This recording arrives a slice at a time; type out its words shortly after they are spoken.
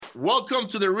Welcome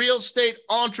to the Real Estate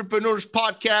Entrepreneurs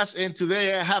Podcast. And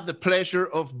today I have the pleasure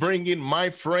of bringing my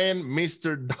friend,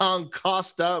 Mr. Don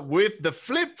Costa, with the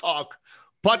Flip Talk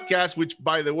podcast, which,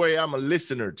 by the way, I'm a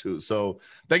listener to. So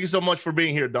thank you so much for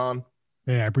being here, Don.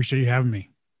 Hey, I appreciate you having me.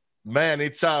 Man,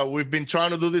 it's we've been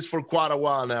trying to do this for quite a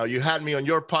while now. You had me on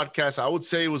your podcast. I would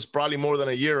say it was probably more than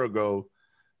a year ago.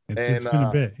 It's been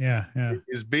a bit. Yeah.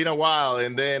 It's been a while.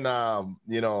 And then,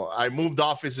 I moved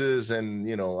offices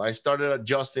and, I started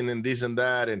adjusting and this and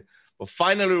that. But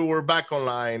finally we're back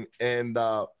online. And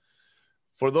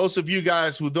for those of you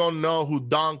guys who don't know who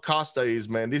Don Costa is,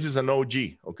 man, this is an OG.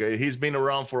 Okay. He's been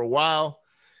around for a while.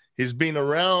 He's been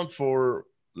around for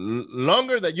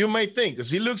longer than you may think,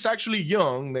 because he looks actually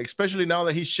young, especially now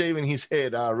that he's shaving his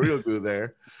head real good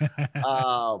there.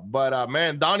 But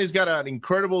man, Donnie's got an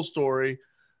incredible story.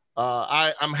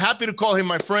 I'm happy to call him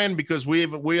my friend because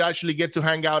we actually get to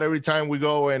hang out every time we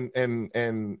go and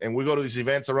we go to these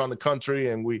events around the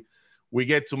country, and we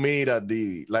get to meet at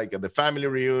the family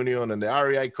reunion and the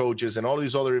REI coaches and all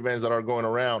these other events that are going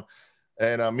around.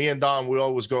 And me and Don, we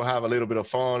always go have a little bit of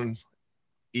fun,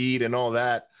 eat and all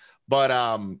that. But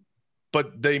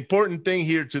the important thing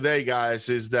here today, guys,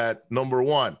 is that number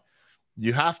one,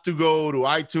 you have to go to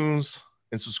iTunes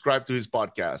and subscribe to his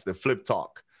podcast, The Flip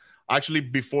Talk. Actually,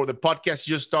 before the podcast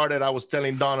just started, I was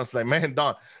telling Don, I was like, man,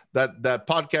 Don, that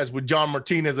podcast with John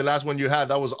Martinez, the last one you had,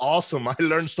 that was awesome. I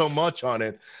learned so much on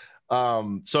it.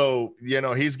 So,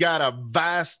 he's got a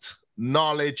vast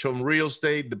knowledge on real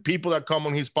estate. The people that come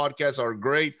on his podcast are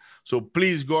great. So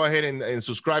please go ahead and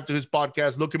subscribe to his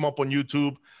podcast. Look him up on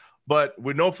YouTube. But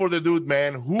with no further ado,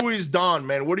 man, who is Don,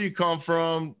 man? Where do you come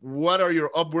from? What are your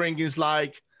upbringings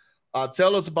like?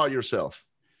 Tell us about yourself.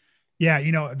 Yeah,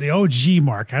 the OG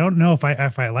Mark. I don't know if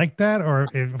I like that or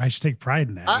if I should take pride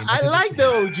in that. I like the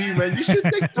OG, man. You should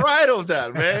take pride of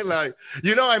that, man. Like,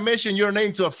 I mentioned your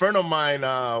name to a friend of mine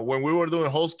when we were doing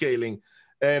wholesaling,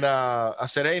 and I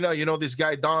said, hey, this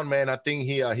guy Don, man, I think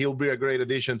he'll be a great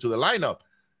addition to the lineup.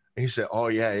 And he said, oh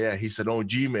yeah. He said,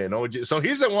 OG, man, OG. So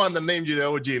he's the one that named you the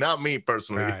OG, not me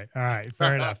personally. All right,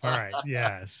 fair enough. All right,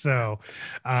 yeah. So,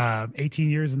 18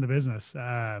 years in the business,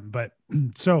 but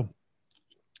so.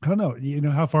 I don't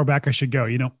know, how far back I should go,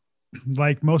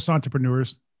 like most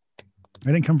entrepreneurs,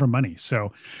 I didn't come from money.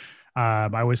 So,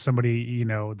 I was somebody,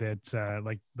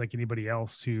 that, like anybody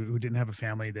else who didn't have a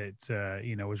family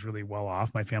that, was really well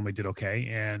off. My family did okay.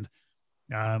 And,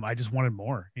 I just wanted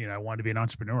more, I wanted to be an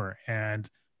entrepreneur, and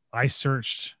I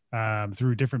searched,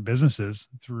 through different businesses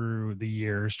through the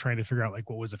years, trying to figure out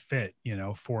like what was a fit,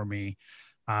 for me.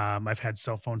 I've had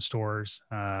cell phone stores.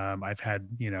 I've had,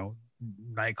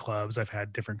 nightclubs. I've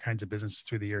had different kinds of businesses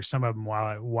through the years, some of them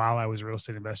while I was a real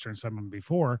estate investor and some of them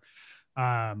before.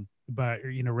 But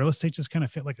real estate just kind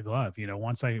of fit like a glove.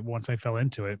 Once I fell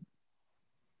into it,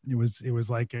 it was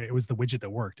like, it was the widget that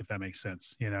worked, if that makes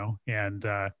sense, and,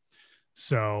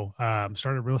 so,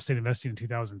 started real estate investing in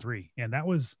 2003. And that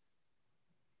was,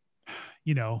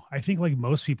 I think like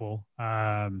most people,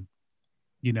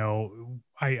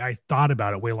 I thought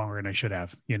about it way longer than I should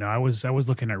have. I was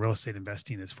looking at real estate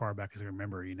investing as far back as I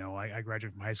remember. I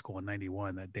graduated from high school in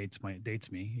 91. That dates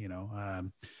me.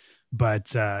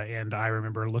 But and I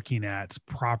remember looking at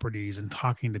properties and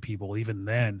talking to people even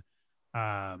then.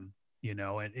 And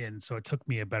so it took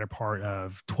me a better part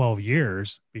of 12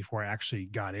 years before I actually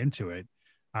got into it.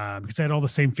 Because I had all the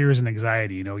same fears and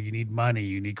anxiety. You need money,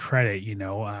 you need credit.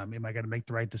 Am I going to make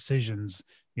the right decisions?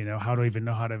 How do I even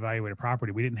know how to evaluate a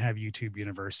property? We didn't have YouTube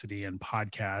University and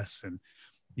podcasts, and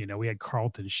we had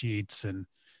Carlton Sheets and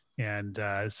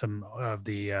some of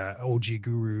the OG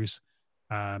gurus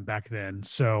back then.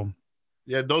 So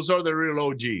yeah, those are the real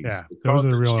OGs. Yeah, those are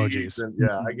the real OGs.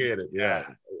 I get it. Yeah.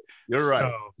 You're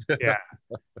right. So, yeah.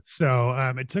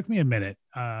 So it took me a minute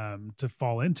to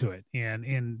fall into it.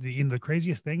 And the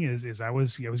craziest thing is I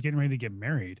was getting ready to get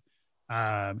married.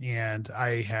 And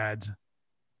I had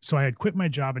quit my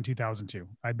job in 2002.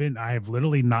 I have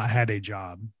literally not had a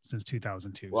job since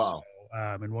 2002. Wow.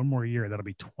 So, in one more year, that'll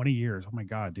be 20 years. Oh my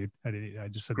God, dude. I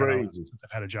just said Crazy. That since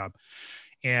I've had a job.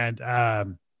 And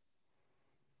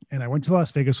I went to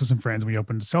Las Vegas with some friends. We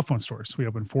opened cell phone stores. We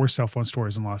opened 4 cell phone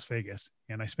stores in Las Vegas.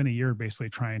 And I spent a year basically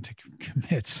trying to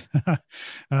commit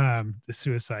the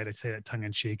suicide. I say that tongue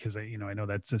in cheek because I know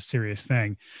that's a serious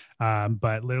thing.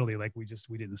 But literally, like we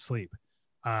didn't sleep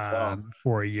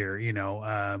for a year.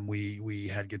 We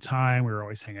had good time. We were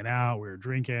always hanging out. We were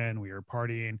drinking. We were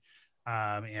partying.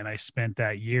 And I spent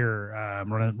that year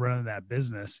running that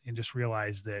business, and just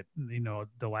realized that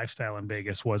the lifestyle in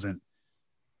Vegas wasn't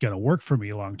going to work for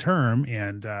me long term.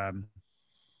 And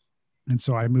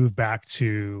so I moved back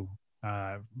to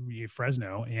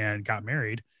Fresno and got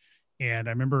married. And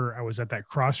I remember I was at that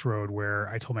crossroad where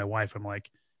I told my wife, I'm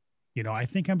like, I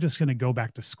think I'm just going to go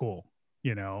back to school,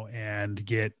 and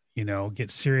get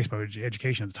serious about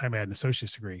education. At the time I had an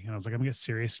associate's degree, and I was like, I'm gonna get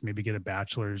serious, maybe get a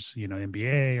bachelor's,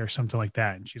 MBA or something like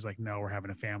that. And she's like, no, we're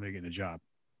having a family, you're getting a job.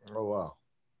 Oh, wow.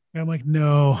 And I'm like,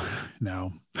 no,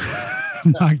 I'm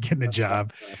not getting a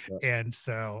job. And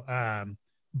so,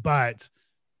 but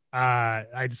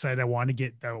I decided I wanted to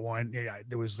get that one.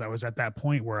 I was at that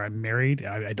point where I'm married.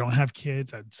 I don't have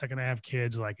kids. The second I have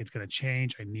kids, like it's going to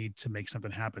change. I need to make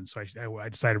something happen. So I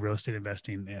decided real estate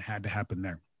investing, it had to happen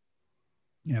there.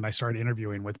 And I started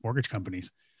interviewing with mortgage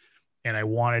companies, and I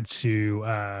wanted to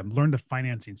learn the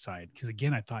financing side. Cause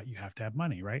again, I thought you have to have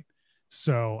money, right?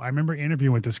 So I remember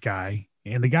interviewing with this guy,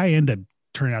 and the guy ended up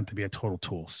turning out to be a total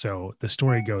tool. So the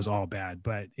story goes all bad,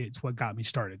 but it's what got me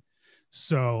started.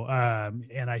 So,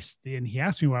 and he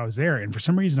asked me why I was there. And for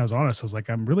some reason I was honest. I was like,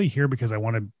 I'm really here because I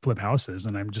want to flip houses,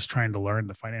 and I'm just trying to learn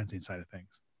the financing side of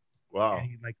things. Wow.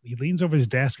 And he leans over his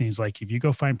desk and he's like, if you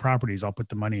go find properties, I'll put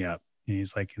the money up. And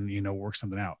he's like, and work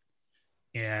something out.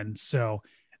 And so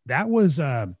that was,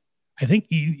 I think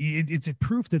it's a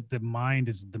proof that the mind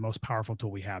is the most powerful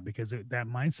tool we have, because that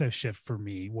mindset shift for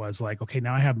me was like, okay,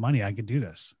 now I have money, I can do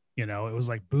this. It was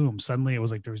like, boom, suddenly it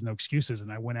was like, there was no excuses.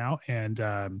 And I went out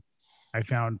and, I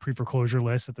found pre-foreclosure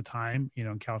lists at the time.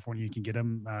 In California, you can get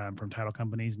them from title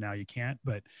companies. Now you can't,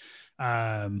 but,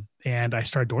 and I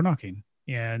started door knocking,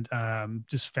 and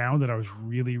just found that I was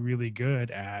really, really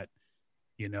good at,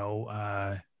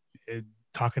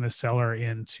 talking a seller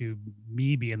into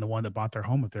me being the one that bought their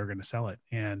home if they were going to sell it.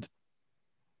 And,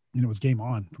 it was game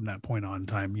on from that point on in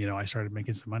time. I started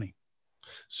making some money.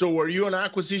 So were you an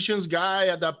acquisitions guy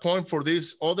at that point for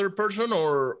this other person,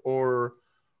 or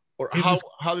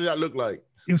how did that look like?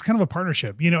 It was kind of a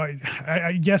partnership,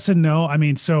 I yes and no. I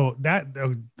mean, so that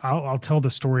I'll tell the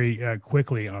story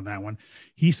quickly on that one.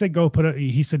 He said, go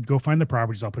find the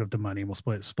properties. I'll put up the money, and we'll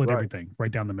split right. Everything right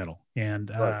down the middle.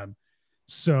 And, right.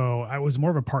 So I was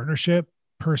more of a partnership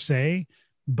per se,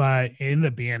 but it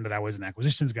ended up being that I was an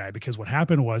acquisitions guy, because what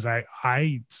happened was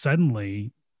I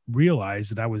suddenly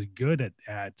realized that I was good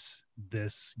at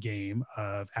this game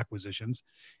of acquisitions.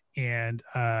 And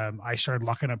I started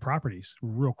locking up properties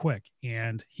real quick.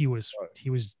 And he was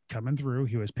coming through.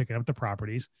 He was picking up the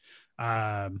properties,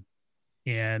 and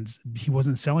he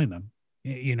wasn't selling them.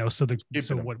 So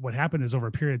what happened is, over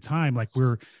a period of time, like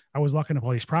I was locking up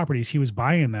all these properties. He was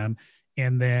buying them,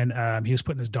 and then he was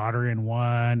putting his daughter in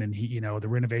one, and he, the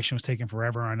renovation was taking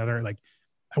forever on another. Like,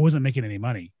 I wasn't making any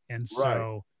money, and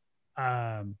so.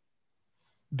 Right.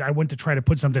 I went to try to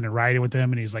put something in writing with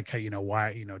him, and he's like, hey,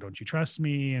 why, don't you trust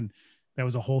me? And that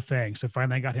was a whole thing. So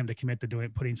finally I got him to commit to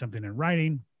putting something in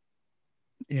writing.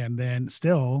 And then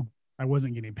still I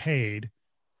wasn't getting paid.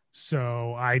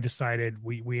 So I decided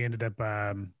we ended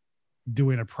up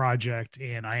doing a project,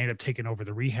 and I ended up taking over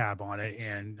the rehab on it,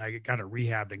 and I got it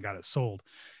rehabbed and got it sold.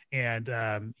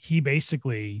 And he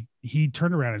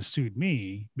turned around and sued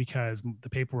me because the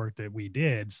paperwork that we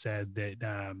did said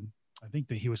that, I think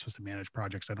that he was supposed to manage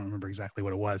projects. I don't remember exactly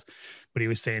what it was, but he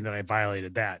was saying that I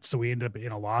violated that. So we ended up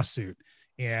in a lawsuit,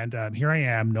 and here I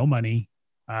am, no money,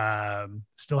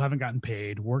 still haven't gotten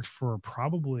paid, worked for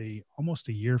probably almost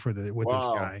a year with this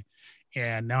guy.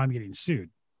 And now I'm getting sued.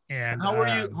 And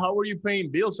how were you paying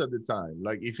bills at the time?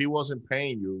 Like, if he wasn't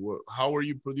paying you, how were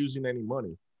you producing any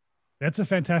money? That's a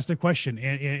fantastic question.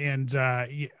 And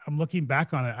I'm looking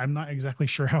back on it. I'm not exactly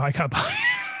sure how I got by.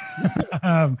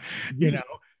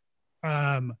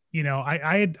 I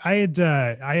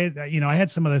had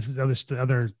some of the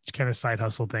other kind of side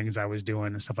hustle things I was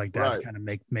doing and stuff like that, right, to kind of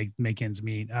make ends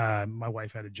meet. My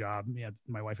wife had a job. Yeah.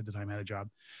 My wife at the time had a job.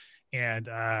 And,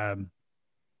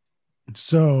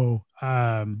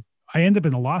 I ended up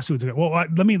in a lawsuit. Well,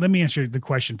 let me answer the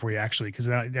question for you, actually, because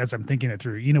as I'm thinking it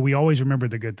through, we always remember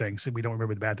the good things, we don't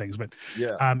remember the bad things. But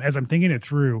yeah, as I'm thinking it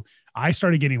through, I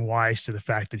started getting wise to the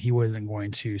fact that he wasn't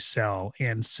going to sell.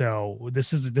 And so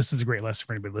this is a great lesson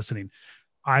for anybody listening.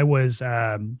 It was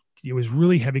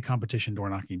really heavy competition door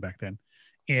knocking back then.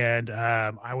 And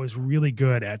I was really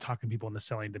good at talking people into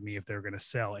selling to me if they were going to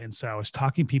sell. And so I was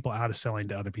talking people out of selling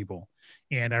to other people.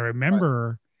 And I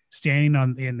remember standing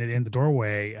in the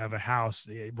doorway of a house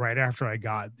right after I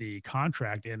got the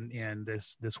contract, and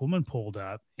this woman pulled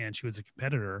up, and she was a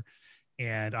competitor,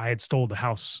 and I had stole the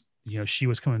house. She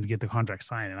was coming to get the contract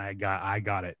signed, and I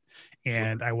got it.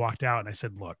 And I walked out and I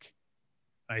said, look,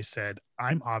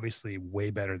 I'm obviously way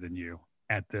better than you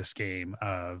at this game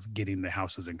of getting the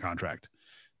houses in contract.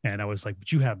 And I was like,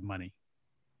 but you have money.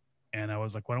 And I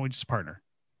was like, why don't we just partner?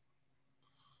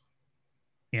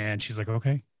 And she's like,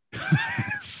 okay.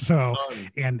 So,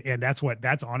 Done. and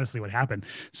that's honestly what happened.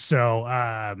 So,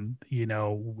 you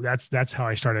know, that's how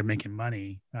I started making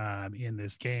money, in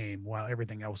this game, while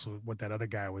everything else, what that other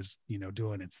guy was, you know,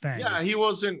 doing its thing. Yeah, Just, he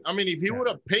wasn't. I mean, if he yeah, would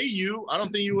have paid you, I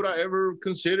don't think you would have ever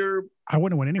considered I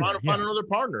wouldn't have went trying anywhere. to find Yeah. another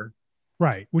partner.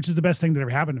 Right. Which is the best thing that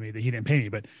ever happened to me, that he didn't pay me.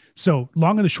 But so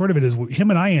long and the short of it is, him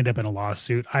and I end up in a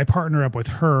lawsuit. I partner up with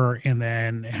her, and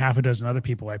then half a dozen other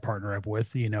people I partner up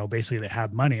with, you know, basically that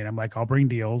have money. And I'm like, I'll bring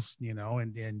deals, you know,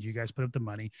 and you guys put up the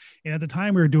money. And at the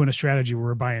time we were doing a strategy where we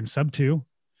were buying sub two.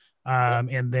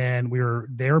 And then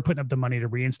they were putting up the money to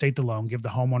reinstate the loan, give the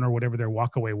homeowner whatever their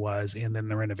walkaway was, and then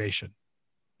the renovation.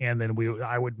 And then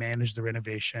I would manage the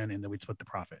renovation, and then we'd split the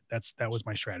profit. That was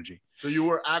my strategy. So you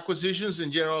were acquisitions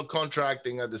and general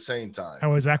contracting at the same time. I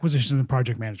was acquisitions and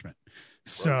project management.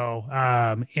 So,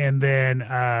 and then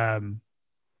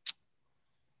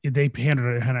they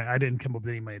handled it. I didn't come up with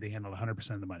any money. They handled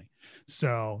 100% of the money.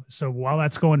 So while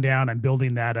that's going down, I'm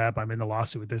building that up. I'm in the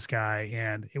lawsuit with this guy,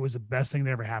 and it was the best thing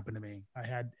that ever happened to me. I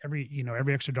had every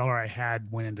extra dollar I had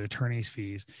went into attorney's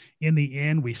fees. In the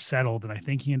end, we settled, and I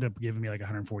think he ended up giving me like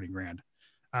 140 grand.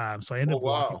 So I ended up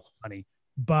walking with money.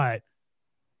 But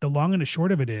the long and the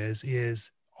short of it is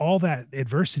all that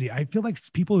adversity. I feel like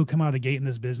people who come out of the gate in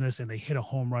this business and they hit a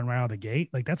home run right out of the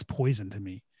gate, like that's poison to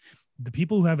me. The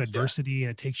people who have adversity and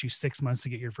it takes you 6 months to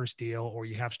get your first deal, or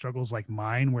you have struggles like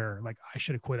mine where like I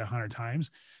should have quit 100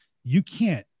 times, you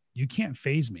can't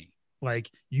phase me. Like,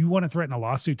 you want to threaten a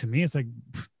lawsuit to me, it's like,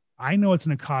 I know it's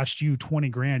going to cost you 20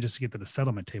 grand just to get to the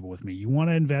settlement table with me. You want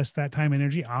to invest that time and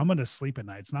energy, I'm going to sleep at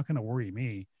night. It's not going to worry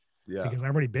me, because I've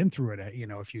already been through it,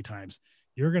 a few times.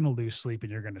 You're going to lose sleep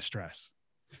and you're going to stress.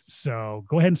 So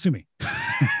go ahead and sue me.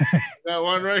 That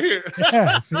one right here.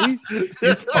 Yeah, see,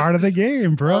 it's part of the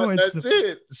game, bro. That's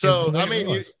it. So I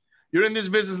mean, you're in this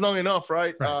business long enough,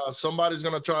 right? Somebody's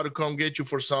gonna try to come get you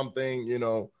for something, you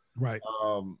know. Right.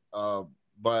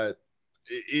 But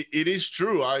it is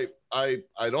true. I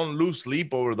don't lose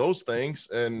sleep over those things,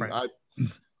 and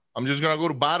I'm just gonna go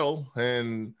to battle.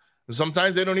 And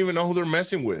sometimes they don't even know who they're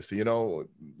messing with. You know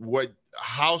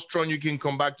how strong you can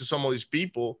come back to some of these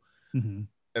people. Mm-hmm.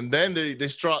 And then they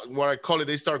start, what I call it,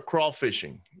 they start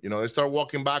crawfishing. You know, they start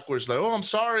walking backwards like, oh, I'm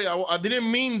sorry. I didn't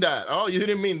mean that. Oh, you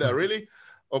didn't mean that. Really?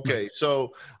 Okay.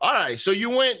 So, all right. So you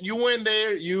went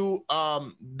there,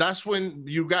 that's when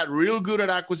you got real good at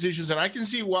acquisitions. And I can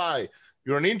see why.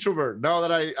 You're an introvert now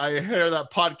that I hear that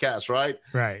podcast. Right.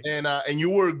 Right. And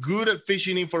you were good at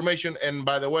fishing information. And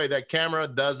by the way, that camera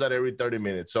does that every 30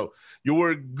 minutes. So you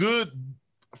were good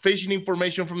fishing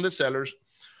information from the sellers.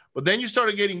 But then you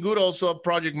started getting good also at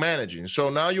project managing. So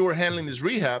now you were handling these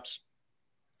rehabs.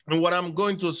 And what I'm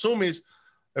going to assume is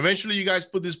eventually you guys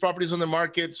put these properties on the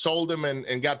market, sold them,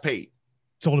 and got paid.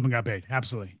 Sold them and got paid.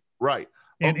 Absolutely. Right.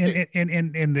 Okay.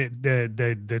 And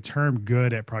the term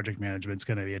good at project management is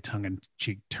going to be a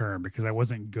tongue-in-cheek term, because I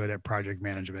wasn't good at project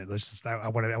management. I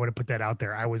want to put that out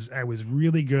there. I was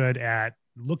really good at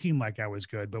looking like I was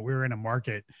good, but we were in a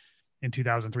market in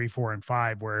 2003, 4, and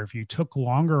 5, where if you took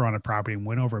longer on a property and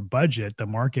went over budget, the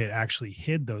market actually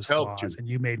hid those flaws and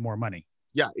you made more money.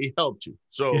 Yeah, it helped you.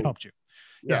 So it helped you.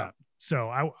 Yeah. So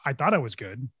I thought I was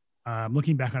good.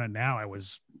 Looking back on it now, I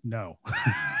was no.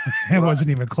 It wasn't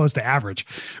even close to average.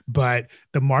 But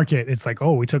the market, it's like,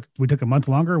 oh, we took a month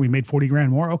longer, we made 40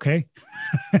 grand more. Okay.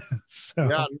 So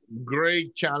yeah,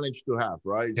 great challenge to have,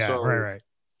 right? Yeah, so, right.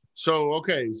 So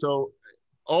okay, so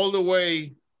all the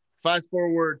way. Fast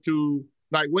forward to,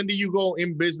 like, when do you go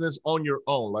in business on your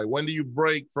own? Like, when do you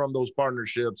break from those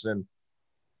partnerships? And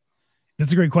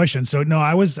that's a great question. So no,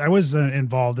 I was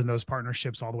involved in those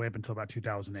partnerships all the way up until about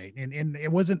 2008, and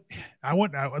it wasn't.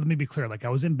 Let me be clear. Like, I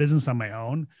was in business on my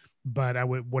own, but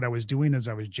what I was doing is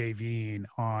I was JVing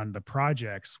on the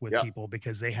projects with people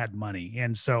because they had money,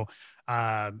 and so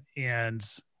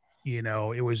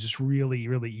it was just really,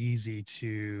 really easy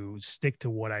to stick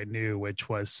to what I knew, which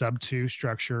was sub 2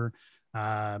 structure,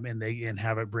 and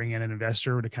have it bring in an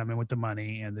investor to come in with the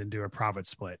money and then do a profit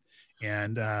split.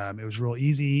 And it was real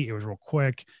easy. It was real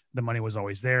quick. The money was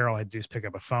always there. All I had to do is pick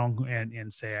up a phone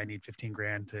and say, I need 15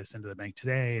 grand to send to the bank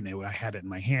today. And I had it in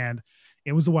my hand.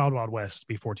 It was the wild, wild west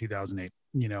before 2008.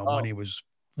 Money was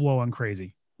flowing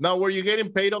crazy. Now, were you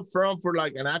getting paid up front for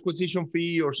like an acquisition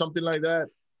fee or something like that?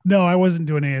 No, I wasn't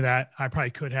doing any of that. I probably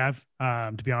could have,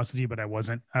 to be honest with you, but I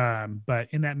wasn't. But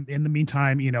in the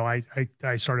meantime,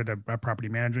 I started a property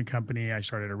management company. I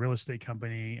started a real estate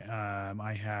company.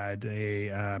 I had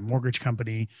a mortgage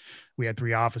company. We had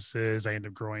 3 offices. I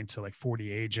ended up growing to like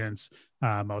 40 agents.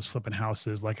 I was flipping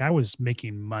houses. Like, I was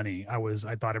making money. I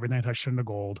thought everything I touched turned to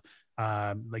gold.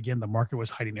 Again, the market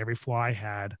was hiding every flaw I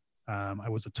had. I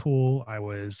was a tool. I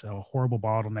was a horrible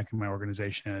bottleneck in my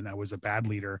organization. I was a bad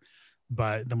leader,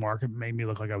 but the market made me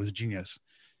look like I was a genius.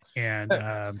 And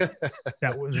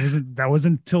that was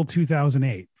until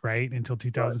 2008, right? Until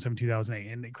 2007,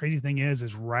 2008. And the crazy thing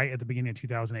is right at the beginning of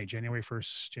 2008, January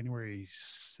 1st, January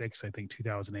 6th, I think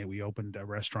 2008, we opened a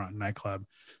restaurant and nightclub.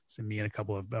 So me and a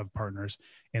couple of partners,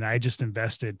 and I just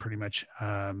invested pretty much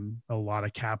a lot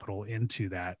of capital into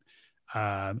that.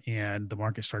 And the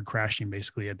market started crashing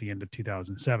basically at the end of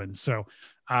 2007. So,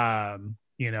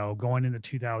 going into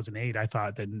 2008, I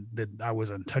thought that I was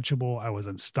untouchable. I was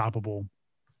unstoppable.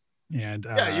 And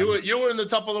you were in the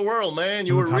top of the world, man.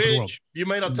 You were rich. You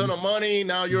made a ton of money.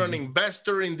 Now you're an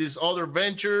investor in these other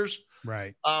ventures.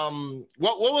 Right.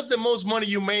 What was the most money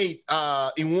you made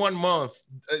in 1 month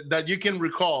that you can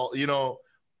recall,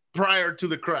 prior to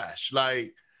the crash?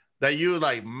 Like that you were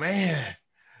like, man,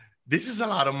 this is a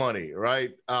lot of money,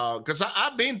 right? Because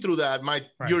I've been through that.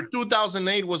 Your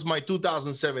 2008 was my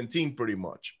 2017 pretty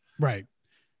much. Right.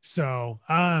 So,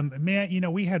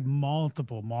 man, we had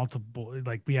multiple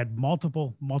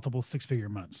 6-figure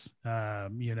months,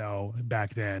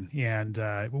 back then,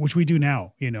 and which we do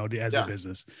now, as a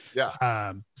business.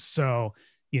 Yeah. So,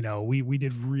 we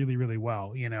did really, really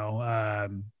well,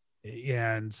 and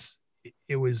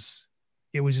it was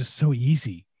just so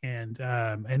easy. And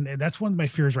that's one of my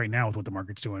fears right now with what the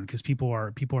market's doing, because people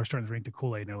are starting to drink the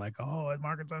Kool-Aid and they're like, oh, the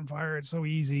market's on fire. It's so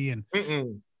easy. And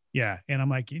yeah. And I'm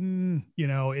like,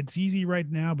 it's easy right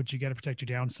now, but you got to protect your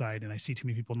downside. And I see too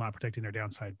many people not protecting their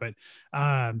downside, but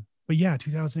yeah,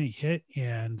 2008 hit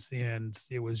and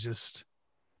it was just,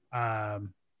 I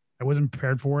wasn't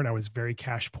prepared for it. I was very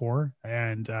cash poor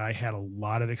and I had a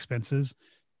lot of expenses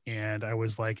and I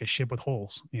was like a ship with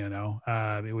holes,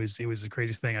 it was the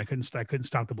craziest thing. I couldn't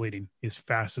stop the bleeding as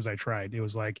fast as I tried. It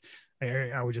was like,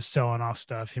 I was just selling off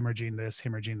stuff, hemorrhaging this,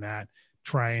 hemorrhaging that,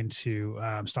 trying to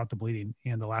stop the bleeding.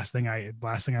 And the last thing I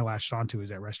latched onto is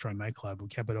that restaurant nightclub. We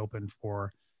kept it open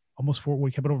for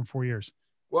we kept it open 4 years.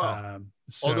 Wow.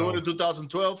 All the way to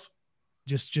 2012?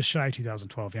 Just shy of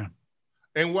 2012. Yeah.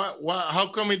 And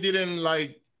how come it didn't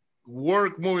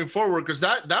work moving forward? Because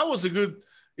that was a good,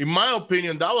 in my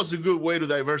opinion, that was a good way to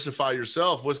diversify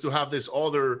yourself, was to have this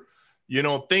other,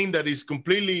 thing that is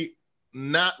completely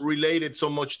not related so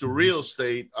much to real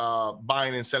estate,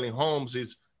 buying and selling homes.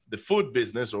 Is the food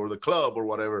business or the club or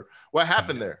whatever. What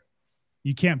happened there?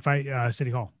 You can't fight City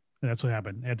Hall. That's what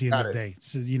happened at the end of the day.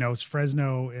 So, it's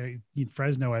Fresno.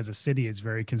 Fresno as a city is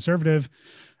very conservative.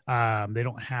 They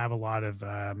don't have a lot of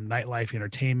nightlife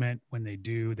entertainment. When they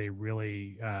do, they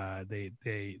really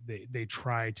they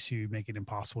try to make it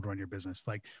impossible to run your business.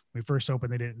 Like when we first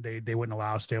opened, they wouldn't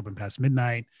allow us to open past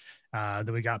midnight.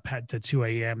 Then we got to 2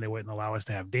 a.m. They wouldn't allow us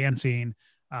to have dancing.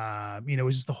 It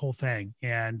was just the whole thing.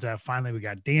 And finally we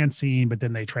got dancing, but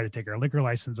then they tried to take our liquor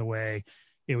license away.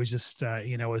 It was just,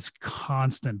 it was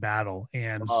constant battle.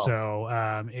 And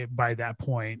so by that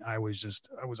point, I was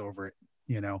over it,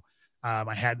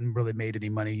 I hadn't really made any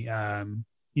money, from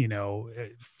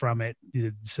it,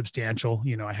 substantial,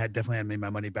 I definitely had made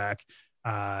my money back.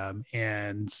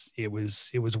 And it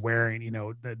was wearing,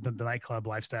 the nightclub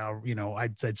lifestyle,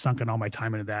 I'd sunken all my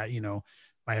time into that,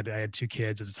 I had 2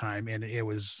 kids at the time, and it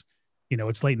was,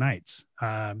 it's late nights,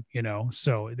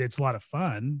 so it's a lot of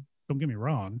fun. Don't get me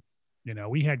wrong.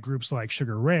 We had groups like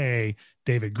Sugar Ray,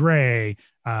 David Gray,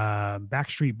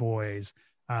 Backstreet Boys,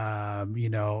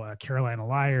 Carolina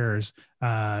Liars.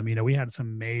 We had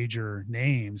some major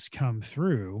names come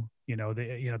through. At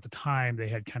the time they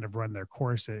had kind of run their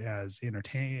course as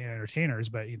entertainers,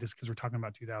 but just because we're talking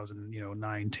about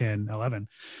 2009, 10, 11.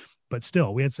 But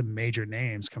still, we had some major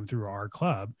names come through our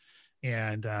club,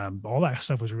 and all that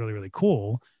stuff was really, really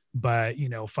cool. But,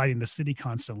 fighting the city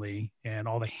constantly and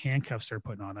all the handcuffs they're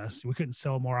putting on us, we couldn't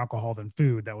sell more alcohol than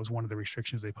food. That was one of the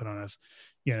restrictions they put on us,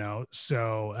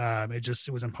 so it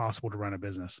was impossible to run a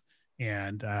business.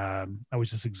 And I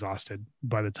was just exhausted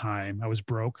by the time. I was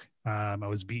broke. I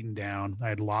was beaten down. I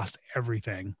had lost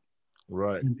everything.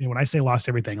 Right. And when I say lost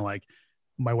everything, like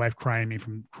my wife calling me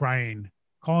crying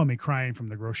from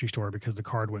the grocery store because the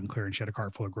card wouldn't clear and she had a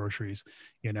cart full of groceries,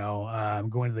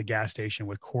 going to the gas station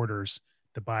with quarters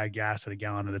to buy gas at a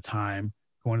gallon at a time,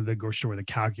 going to the grocery store with a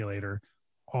calculator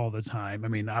all the time. I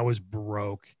mean, I was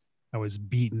broke, I was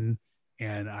beaten,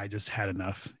 and I just had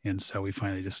enough. And so we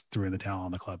finally just threw in the towel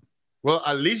on the club. Well,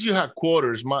 at least you had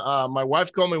quarters. My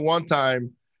wife called me one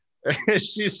time and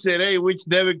she said, hey, which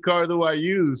debit card do I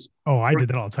use? Oh, I did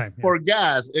that all the time. For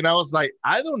gas. And I was like,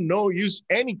 I don't know, use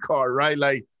any card, right?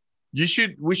 Like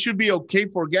we should be okay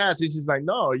for gas. And she's like,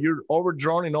 no, you're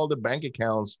overdrawn in all the bank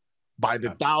accounts by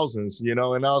the thousands, and I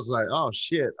was like, oh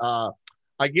shit.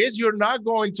 I guess you're not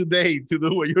going today to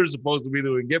do what you're supposed to be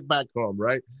doing. Get back home,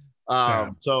 right? Yeah.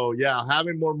 So yeah,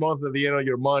 having more months at the end of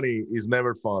your money is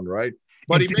never fun, right?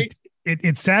 But It's, it makes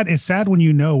it's sad. It's sad when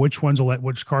you know which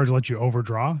which cards will let you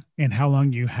overdraw and how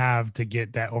long you have to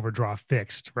get that overdraw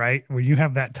fixed, right? When you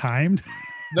have that timed.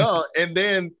 no, and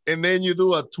then you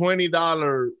do a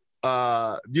 $20.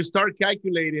 You start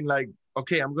calculating like,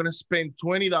 okay, I'm gonna spend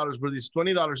 $20, but this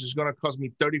 $20 is gonna cost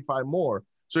me 35 more.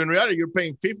 So in reality, you're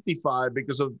paying 55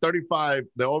 because of 35,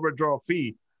 the overdraw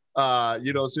fee. So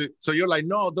you're like,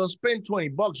 no, don't spend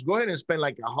 $20. Go ahead and spend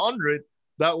like 100.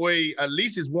 That way, at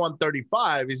least it's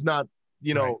 135. It's not,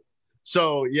 you know. Right.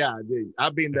 So yeah,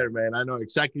 I've been there, man. I know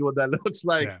exactly what that looks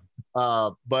like. Yeah.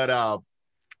 But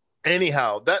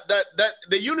anyhow, that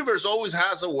the universe always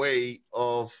has a way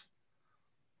of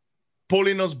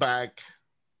pulling us back,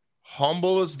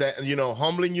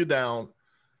 humbling you down,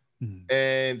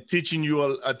 and teaching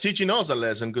us a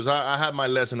lesson. Because I had my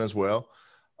lesson as well.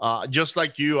 Just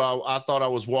like you, I thought I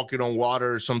was walking on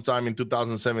water sometime in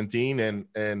 2017,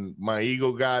 and my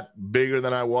ego got bigger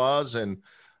than I was, and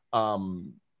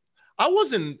I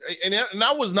wasn't, and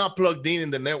I was not plugged in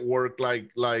the network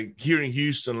like here in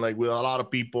Houston, like with a lot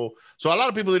of people. So a lot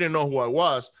of people didn't know who I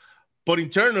was. But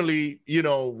internally,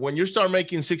 when you start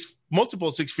making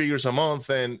multiple six figures a month,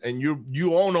 and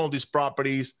you own all these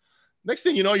properties, next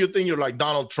thing you know, you think you're like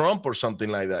Donald Trump or something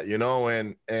like that,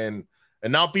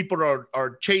 and now people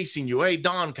are chasing you. Hey,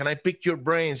 Don, can I pick your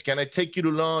brains? Can I take you to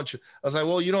lunch? I was like,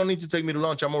 well, you don't need to take me to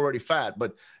lunch. I'm already fat.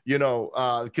 But,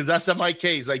 because that's not my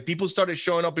case. Like, people started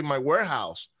showing up in my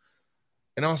warehouse.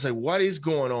 And I was like, what is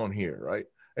going on here, right?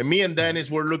 And me and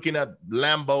Dennis were looking at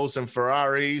Lambos and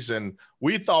Ferraris, and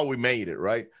we thought we made it,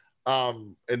 right?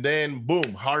 And then,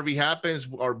 boom, Harvey happens.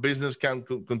 Our business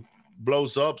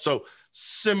blows up. So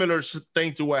similar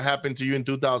thing to what happened to you in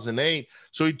 2008.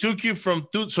 So it took you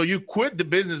so you quit the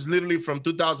business literally from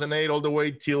 2008 all the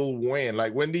way till when?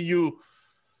 Like, when did you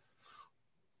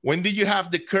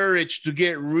have the courage to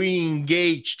get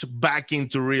re-engaged back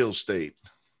into real estate?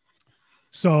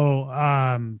 So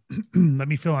let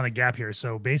me fill in a gap here.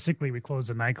 So basically, we closed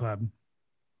the nightclub.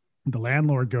 The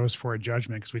landlord goes for a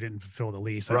judgment because we didn't fulfill the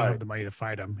lease. I don't have the money to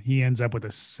fight him. He ends up with a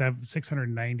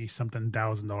 $690 something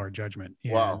thousand judgment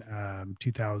in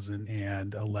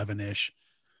 2011 ish.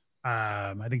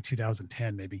 I think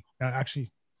 2010 maybe.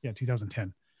 Actually, yeah,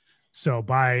 2010. So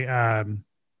by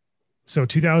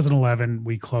 2011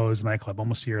 we closed nightclub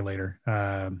almost a year later.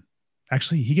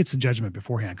 Actually, he gets a judgment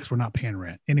beforehand because we're not paying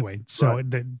rent anyway. So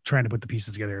trying to put the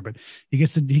pieces together, but he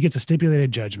gets a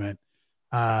stipulated judgment.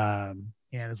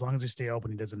 And as long as we stay open,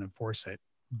 he doesn't enforce it,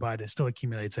 but it still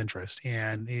accumulates interest.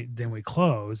 And then we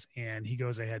close, and he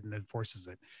goes ahead and enforces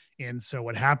it. And so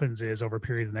what happens is, over a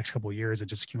period of the next couple of years, it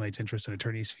just accumulates interest and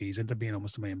attorney's fees, ends up being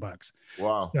almost $1 million.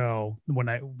 Wow.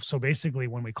 So basically,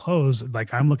 when we close,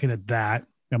 like, I'm looking at that.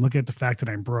 I'm looking at the fact that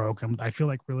I'm broke. I feel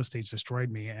like real estate's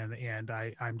destroyed me, and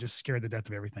I'm just scared to death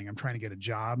of everything. I'm trying to get a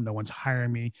job. No one's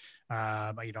hiring me.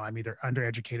 I'm either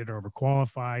undereducated or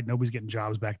overqualified. Nobody's getting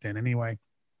jobs back then anyway.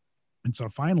 And so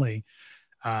finally,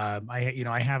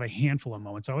 I have a handful of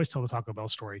moments. I always tell the Taco Bell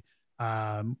story.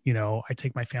 I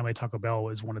take my family to Taco Bell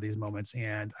as one of these moments,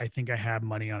 and I think I have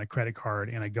money on a credit card,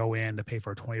 and I go in to pay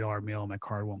for a $20 meal, and my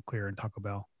card won't clear in Taco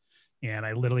Bell. And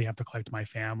I literally have to collect my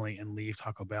family and leave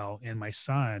Taco Bell. And my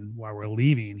son, while we're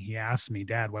leaving, he asked me,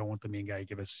 Dad, why won't the main guy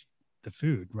give us the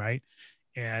food? Right.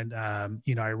 And,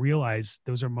 I realize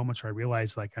those are moments where I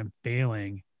realize, like, I'm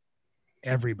failing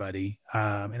everybody.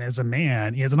 And as a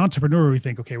man, as an entrepreneur, we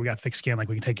think, okay, we got thick skin, like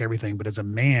we can take everything. But as a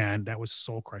man, that was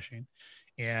soul crushing.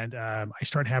 And I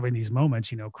start having these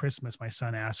moments, Christmas, my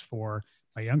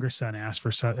younger son asked for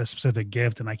a specific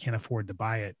gift, and I can't afford to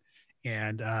buy it.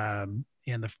 And I'm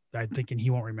thinking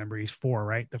he won't remember. He's 4,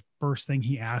 right? The first thing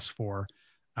he asks for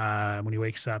when he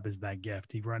wakes up is that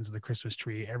gift. He runs to the Christmas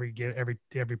tree.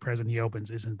 Every present he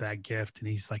opens isn't that gift, and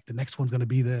he's like, the next one's going to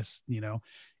be this,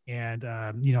 And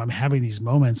I'm having these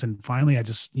moments, and finally, I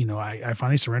just, I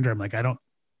finally surrender. I'm like, I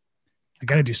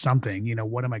got to do something.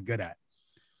 What am I good at?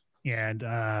 And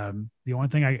the only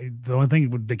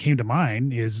thing that came to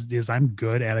mind is I'm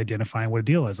good at identifying what a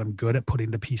deal is. I'm good at putting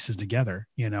the pieces together,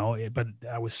 but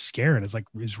I was scared. It's like,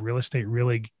 is real estate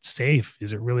really safe?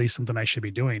 Is it really something I should be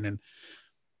doing? And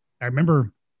I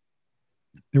remember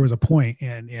there was a point,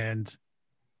 and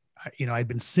I'd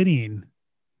been sitting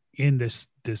in this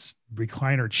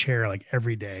recliner chair like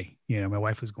every day. My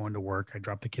wife was going to work. I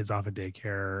dropped the kids off at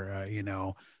daycare,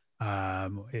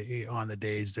 on the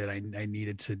days that I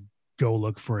needed to go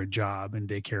look for a job, and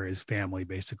daycare is family,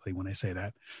 basically, when I say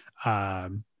that.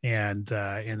 And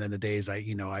then the days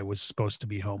I was supposed to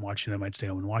be home watching them, I'd stay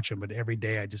home and watch them. But every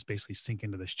day I just basically sink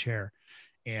into this chair.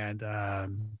 And I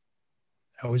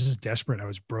was just desperate. I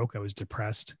was broke. I was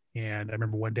depressed. And I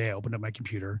remember one day I opened up my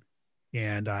computer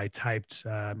and I typed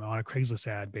on a Craigslist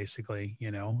ad, basically,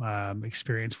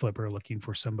 experienced flipper looking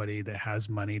for somebody that has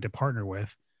money to partner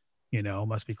with,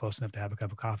 must be close enough to have a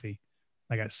cup of coffee.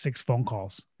 I got 6 phone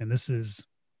calls, and this is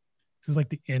like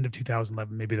the end of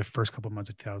 2011, maybe the first couple of months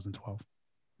of 2012.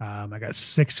 I got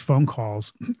 6 phone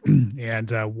calls,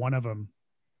 and one of them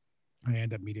I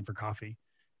ended up meeting for coffee.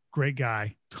 Great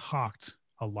guy, talked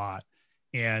a lot.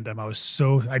 And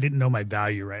I didn't know my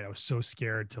value, right? I was so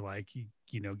scared to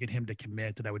get him to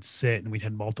commit that I would sit, and we'd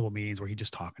had multiple meetings where he'd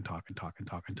just talk and talk and talk and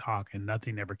talk and talk, and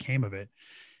nothing ever came of it.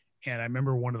 And I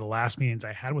remember one of the last meetings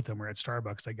I had with him, we were at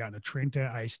Starbucks. I got in a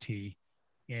Trinta iced tea,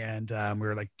 and we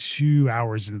were like 2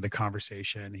 hours into the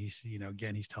conversation. He's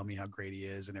telling me how great he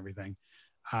is and everything.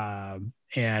 And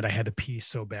I had to pee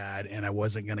so bad, and I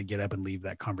wasn't going to get up and leave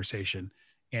that conversation.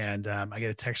 And I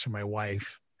get a text from my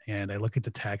wife, and I look at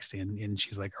the text, and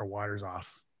she's like, "Our water's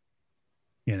off.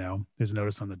 There's a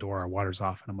notice on the door, our water's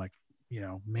off." And I'm like,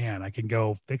 man, I can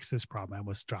go fix this problem. I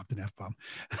almost dropped an F-bomb.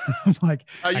 I'm like,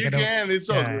 you can. It's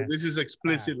all good. This is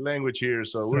explicit language here,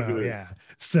 so we're good. Yeah.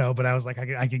 So, but I was like,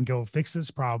 I can go fix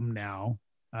this problem now,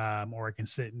 or I can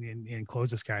sit and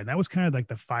close this guy. And that was kind of like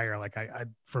the fire. Like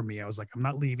for me, I was like, I'm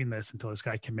not leaving this until this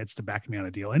guy commits to backing me on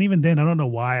a deal. And even then, I don't know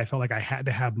why I felt like I had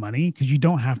to have money, because you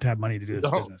don't have to have money to do this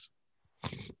business.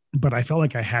 But I felt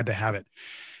like I had to have it.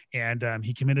 And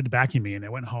he committed to backing me, and I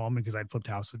went home because I'd flipped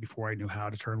houses before I knew how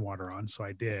to turn water on. So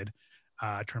I did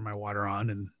turn my water on,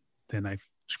 and then I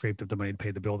scraped up the money to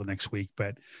pay the bill the next week.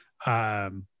 But,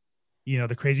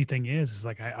 the crazy thing is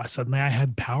like I suddenly I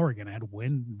had power again. I had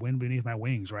wind beneath my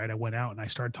wings, right? I went out and I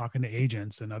started talking to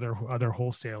agents and other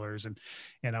wholesalers.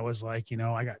 And I was like,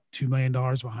 I got $2 million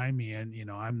behind me, and,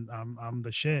 I'm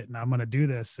the shit, and I'm going to do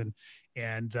this.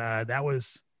 And that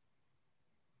was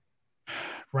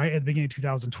right at the beginning of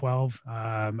 2012.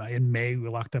 In May, we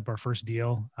locked up our first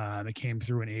deal. It came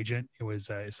through an agent. It was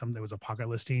it was a pocket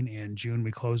listing. In June,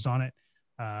 we closed on it.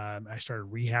 I started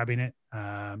rehabbing it.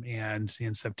 And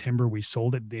in September, we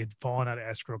sold it. They had fallen out of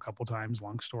escrow a couple times,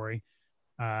 long story.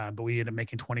 But we ended up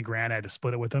making 20 grand. I had to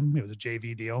split it with them. It was a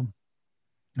JV deal.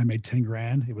 I made 10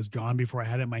 grand. It was gone before I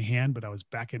had it in my hand, but I was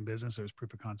back in business. It was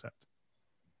proof of concept.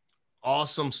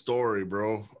 Awesome story,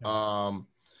 bro. Yeah.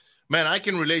 Man, I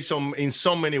can relate in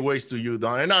so many ways to you,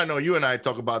 Don. And I know you and I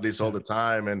talk about this all the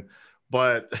time.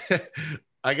 But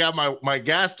I got my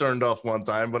gas turned off one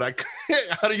time, but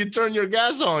how do you turn your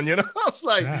gas on? I was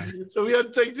like, So we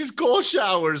had to take these cold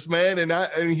showers, man.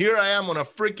 And here I am on a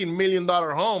freaking $1 million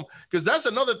home. Because that's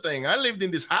another thing. I lived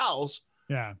in this house,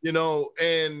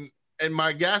 and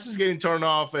my gas is getting turned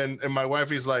off. And my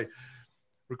wife is like,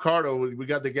 "Ricardo, we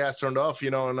got the gas turned off,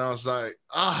 and I was like,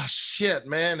 shit,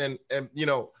 man. And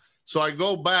so I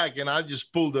go back and I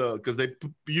just pull because they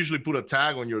usually put a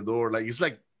tag on your door. Like, it's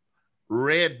like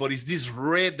red, but it's this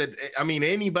red that,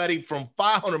 anybody from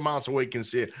 500 miles away can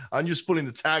see it. I'm just pulling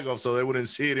the tag off so they wouldn't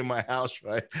see it in my house,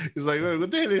 right? It's like,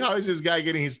 what the hell, how is this guy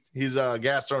getting his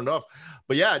gas turned off?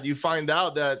 But yeah, you find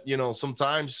out that,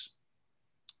 sometimes,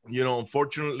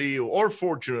 unfortunately or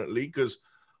fortunately, because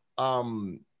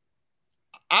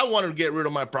I wanted to get rid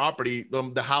of my property,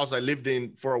 the house I lived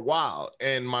in, for a while,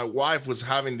 and my wife was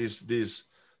having this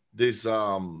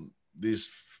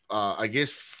I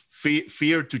guess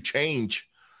fear to change,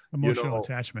 emotional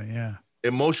attachment,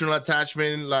 emotional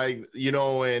attachment, like,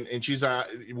 and she's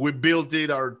we built it.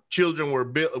 Our children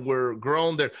were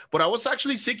grown there, but I was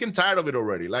actually sick and tired of it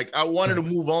already. Like, I wanted to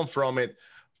move on from it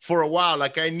for a while.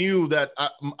 Like, I knew that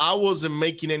I wasn't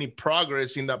making any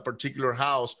progress in that particular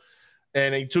house.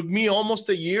 And it took me almost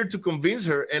a year to convince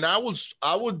her. And I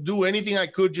would do anything I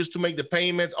could just to make the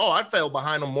payments. Oh, I fell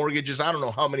behind on mortgages. I don't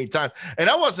know how many times. And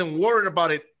I wasn't worried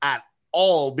about it at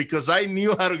all because I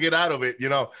knew how to get out of it.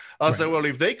 I was like, well,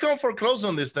 if they come foreclose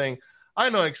on this thing, I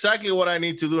know exactly what I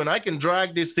need to do. And I can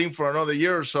drag this thing for another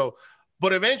year or so.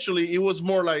 But eventually it was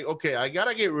more like, okay, I got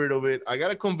to get rid of it. I got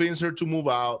to convince her to move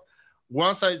out.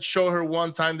 Once I show her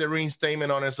one time the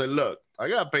reinstatement on it, I said, look, I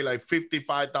got to pay like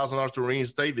 $55,000 to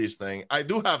reinstate this thing. I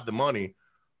do have the money,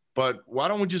 but why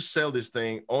don't we just sell this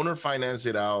thing, owner finance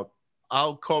it out?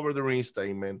 I'll cover the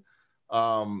reinstatement.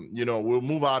 We'll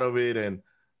move out of it and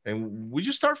we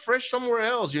just start fresh somewhere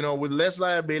else, with less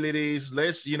liabilities,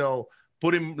 less,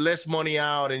 putting less money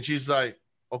out. And she's like,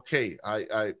 okay,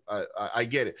 I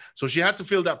get it. So she had to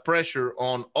feel that pressure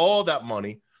on all that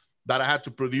money that I had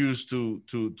to produce to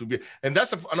be. And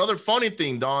that's another funny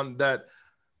thing, Don,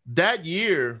 that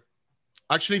year,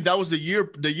 actually that was the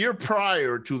year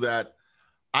prior to that,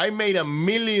 I made $1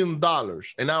 million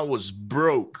and I was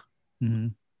broke. Mm-hmm.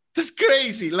 That's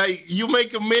crazy. Like, you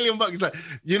make $1 million, like,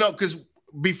 you know, because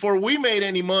before we made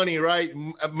any money, right?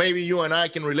 Maybe you and I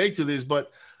can relate to this,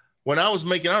 but when I was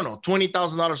making, I don't know,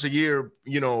 $20,000 a year,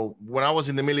 you know, when I was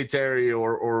in the military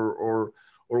or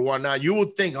whatnot, you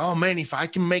would think, oh man, if I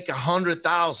can make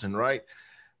 100,000, right?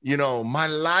 You know, my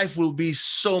life will be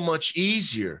so much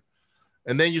easier.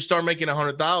 And then you start making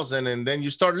 100,000, and then you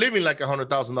start living like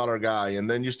 $100,000 guy, and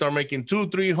then you start making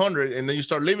 200-300, and then you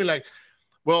start living like,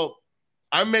 well,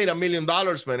 I made $1 million,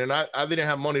 man, and I didn't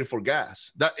have money for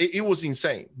gas. That it was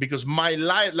insane, because my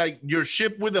life, like your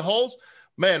ship with the holes,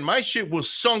 man, my ship was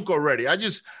sunk already. I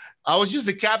was just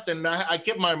the captain. I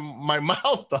kept my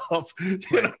mouth off,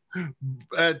 you know,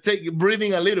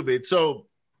 breathing a little bit. So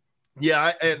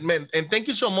yeah, and thank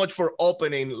you so much for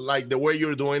opening like the way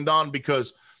you're doing, Don,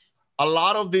 because a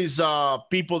lot of these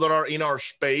people that are in our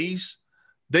space,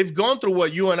 they've gone through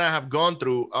what you and I have gone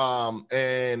through,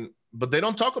 but they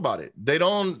don't talk about it.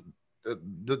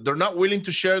 They're not willing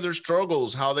to share their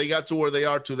struggles, how they got to where they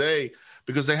are today,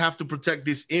 because they have to protect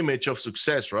this image of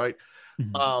success, right?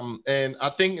 Mm-hmm. And I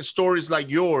think stories like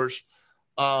yours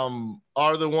are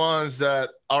the ones that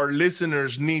our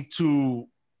listeners need to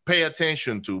pay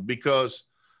attention to, because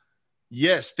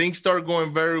yes, things start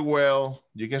going very well.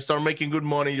 You can start making good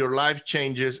money. Your life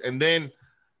changes. And then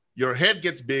your head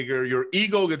gets bigger. Your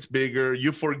ego gets bigger.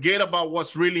 You forget about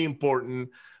what's really important.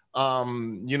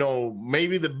 You know,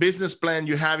 maybe the business plan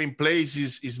you have in place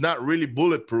is not really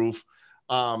bulletproof.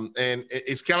 And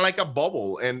it's kind of like a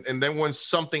bubble. And then when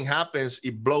something happens,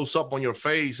 it blows up on your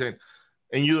face and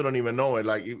you don't even know it.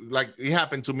 Like it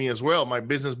happened to me as well. My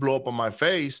business blew up on my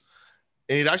face.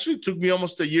 And it actually took me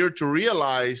almost a year to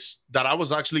realize that I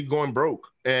was actually going broke.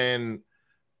 And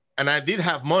I did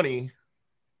have money,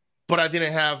 but I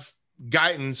didn't have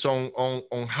guidance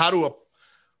on how to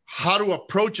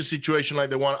approach a situation like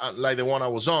the one I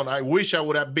was on. I wish I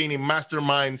would have been in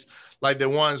masterminds like the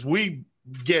ones we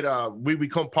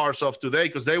become parts of today,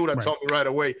 because they would have told me right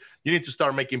away, you need to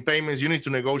start making payments. You need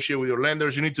to negotiate with your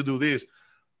lenders. You need to do this.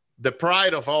 The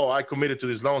pride of, oh, I committed to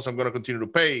these loans, I'm going to continue to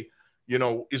pay, you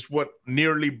know, is what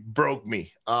nearly broke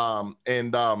me.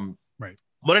 Right.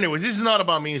 But anyways, this is not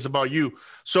about me. It's about you.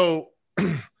 So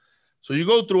you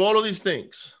go through all of these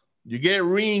things. You get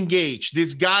re-engaged.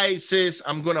 This guy says,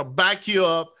 I'm going to back you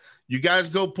up. You guys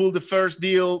go pull the first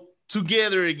deal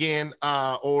together again,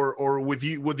 or with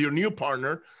your new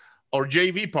partner or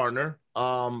JV partner,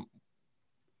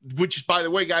 which is, by the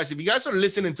way, guys, if you guys are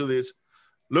listening to this,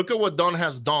 look at what Don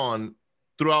has done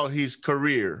throughout his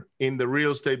career in the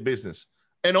real estate business.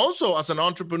 And also as an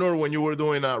entrepreneur, when you were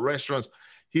doing restaurants,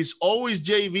 he's always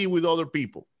JV with other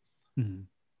people,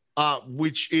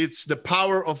 which it's the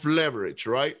power of leverage,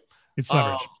 right? It's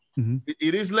leverage.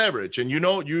 It is leverage. And, you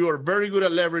know, you are very good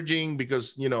at leveraging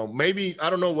because, you know, maybe, I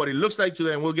don't know what it looks like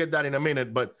today, and we'll get that in a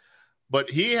minute, but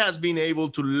he has been able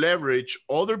to leverage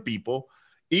other people,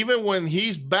 even when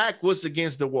his back was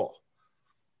against the wall.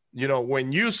 You know,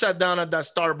 when you sat down at that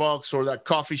Starbucks or that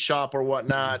coffee shop or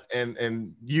whatnot,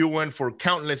 and you went for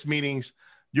countless meetings,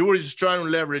 you were just trying to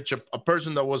leverage a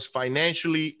person that was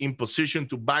financially in position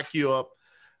to back you up,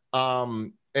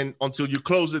 and until you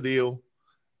close the deal.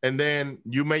 And then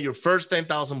you made your first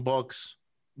 $10,000,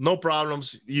 no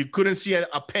problems. You couldn't see a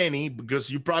penny because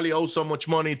you probably owe so much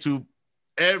money to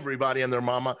everybody and their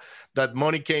mama that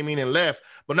money came in and left.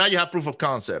 But now you have proof of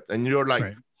concept, and you're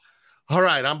like, all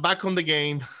right, I'm back on the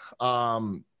game.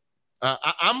 I'm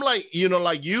like, you know,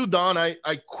 like you, Don, I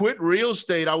quit real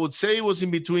estate. I would say it was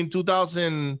in between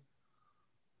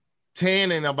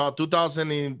 2010 and about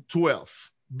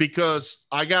 2012, because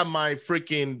I got my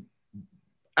freaking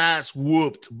ass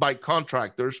whooped by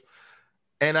contractors,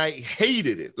 and I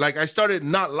hated it. Like, I started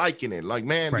not liking it. Like,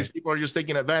 man, these people are just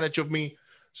taking advantage of me.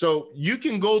 So you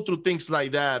can go through things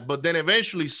like that, but then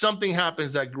eventually something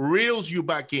happens that reels you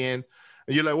back in,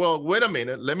 and you're like, well, wait a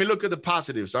minute, let me look at the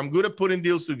positives. I'm good at putting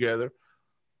deals together.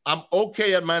 I'm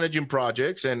okay at managing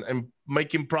projects and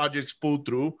making projects pull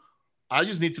through. I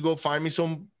just need to go find me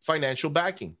some financial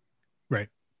backing. Right.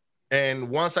 And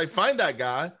once I find that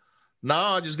guy,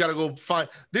 now I just got to go find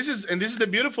this is the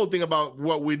beautiful thing about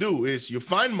what we do is you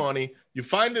find money, you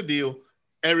find the deal,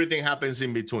 everything happens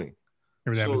in between.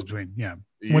 Everything happens between. Yeah.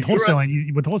 With wholesaling,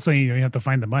 you have to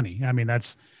find the money. I mean,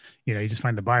 that's, you know, you just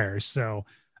find the buyers. So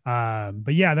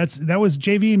But yeah, that was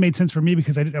JV made sense for me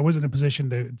because I wasn't in a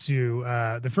position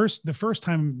to the first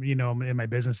time, you know, in my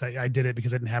business, I did it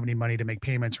because I didn't have any money to make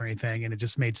payments or anything. And it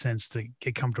just made sense to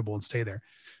get comfortable and stay there.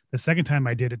 The second time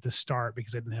I did it to start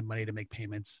because I didn't have money to make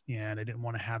payments and I didn't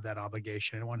want to have that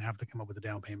obligation. I didn't want to have to come up with a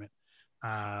down payment.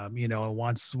 You know, and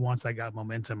once I got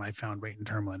momentum, I found rate and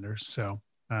term lenders. So,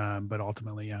 but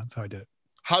ultimately, yeah, that's how I did it.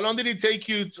 How long did it take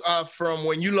you from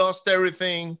when you lost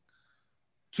everything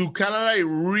to kind of like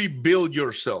rebuild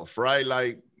yourself, right?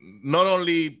 Like not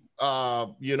only,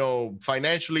 you know,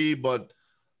 financially, but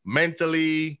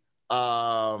mentally,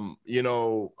 you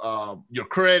know, your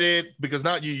credit, because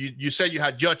now you said you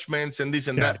had judgments and this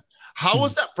and that. How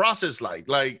was that process like?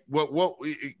 Like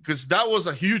because that was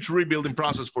a huge rebuilding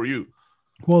process for you.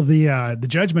 Well, the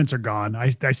judgments are gone.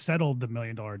 I settled the $1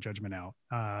 million judgment out,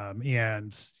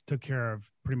 and took care of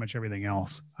pretty much everything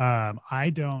else. I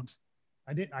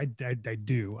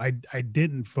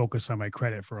didn't focus on my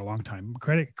credit for a long time.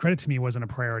 Credit to me wasn't a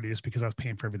priority just because I was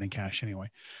paying for everything cash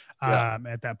anyway,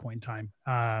 at that point in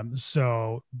time.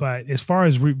 So, but as far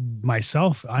as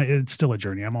myself, it's still a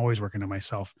journey. I'm always working on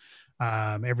myself,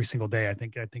 every single day. I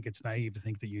think it's naive to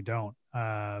think that you don't,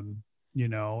 you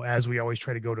know, as we always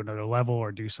try to go to another level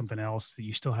or do something else, that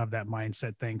you still have that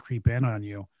mindset thing creep in on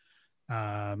you,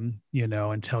 you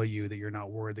know, and tell you that you're not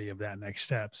worthy of that next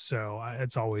step. So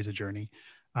it's always a journey.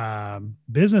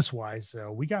 Business wise,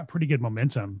 though, we got pretty good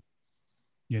momentum,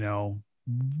 you know,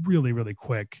 really, really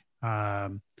quick,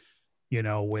 you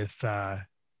know, with the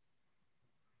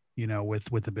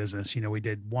business. You know,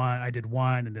 I did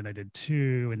one, and then I did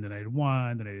two, and then I did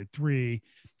one, then I did three.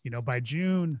 You know, by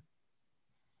June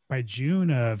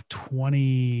of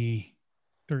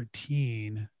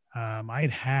 2013, I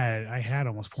had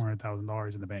almost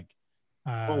 $400,000 in the bank.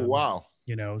 Oh, wow.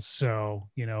 You know, so,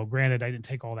 you know, granted, I didn't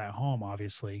take all that home,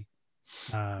 obviously.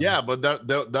 Yeah, but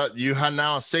that you had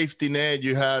now a safety net.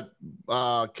 You had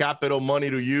capital money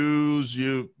to use.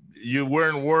 You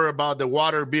weren't worried about the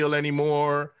water bill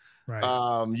anymore.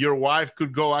 Right. Your wife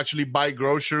could go actually buy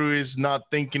groceries,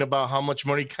 not thinking about how much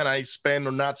money can I spend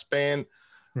or not spend.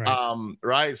 Right.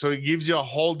 Right. So it gives you a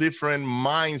whole different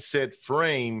mindset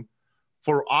frame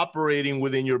for operating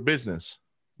within your business.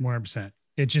 100%.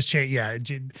 It just changed. Yeah.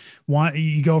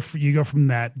 You go from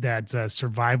that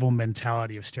survival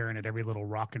mentality of staring at every little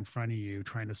rock in front of you,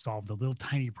 trying to solve the little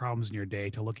tiny problems in your day,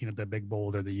 to looking at the big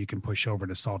boulder that you can push over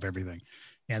to solve everything.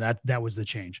 And that was the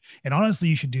change. And honestly,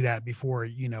 you should do that before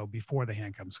the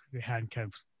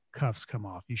handcuffs come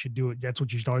off. You should do it. That's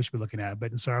what you should always be looking at.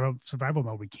 But in survival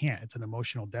mode, we can't. It's an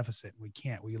emotional deficit. We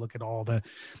can't. We look at all the,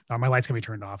 my light's gonna be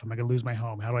turned off. Am I gonna lose my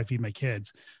home? How do I feed my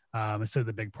kids? Instead of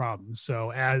the big problems.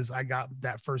 So as I got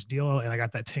that first deal and I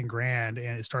got that 10 grand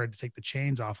and it started to take the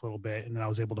chains off a little bit, and then I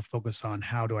was able to focus on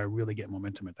how do I really get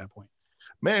momentum at that point.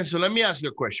 Man, so let me ask you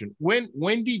a question. When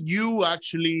did you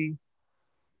actually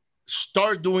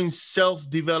start doing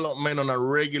self-development on a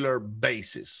regular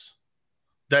basis,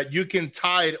 that you can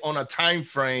tie it on a time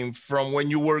frame from when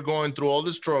you were going through all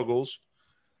the struggles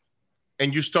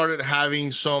and you started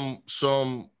having some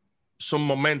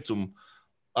momentum?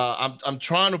 I'm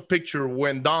trying to picture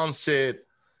when Don said,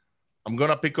 I'm going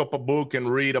to pick up a book and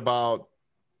read about,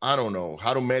 I don't know,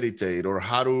 how to meditate or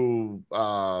how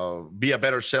to be a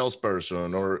better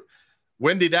salesperson, or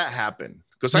when did that happen?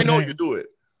 Because I know you do it.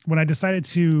 When I decided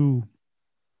to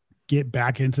get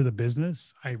back into the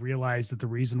business, I realized that the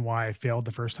reason why I failed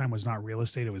the first time was not real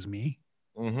estate. It was me.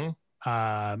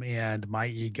 Mm-hmm. And my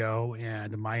ego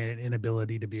and my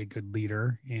inability to be a good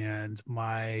leader, and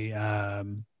my,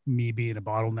 me being a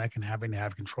bottleneck and having to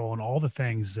have control, and all the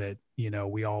things that, you know,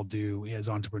 we all do as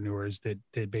entrepreneurs that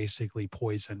basically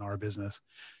poison our business.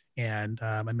 And,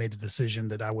 I made the decision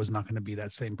that I was not going to be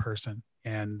that same person.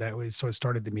 And so it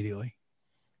started immediately.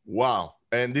 Wow.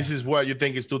 And this is what you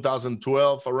think is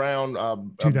 2012, around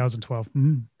 2012.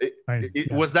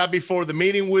 Mm-hmm. Was that before the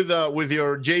meeting with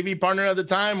your JV partner at the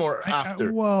time, or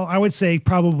after? Well, I would say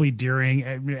probably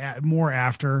during, more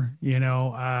after,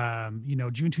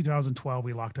 June 2012,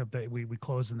 we locked up we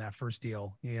closed in that first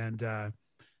deal. And,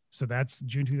 so that's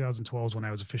June 2012 is when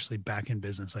I was officially back in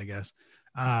business, I guess.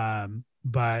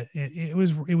 But it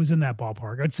was in that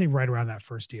ballpark. I'd say right around that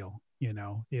first deal,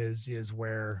 is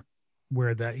where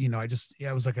that,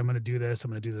 I was like, I'm going to do this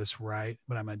right,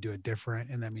 but I'm going to do it different.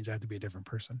 And that means I have to be a different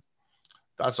person.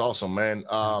 That's awesome, man.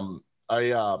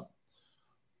 I've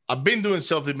been doing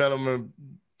self-development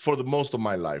for the most of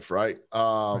my life. Right.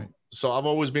 Right. So I've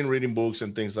always been reading books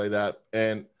and things like that.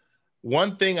 And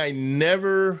one thing I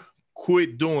never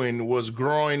quit doing was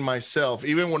growing myself,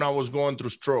 even when I was going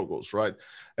through struggles. Right.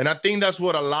 And I think that's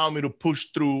what allowed me to push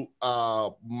through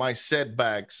my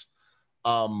setbacks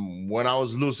when I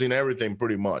was losing everything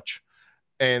pretty much.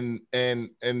 And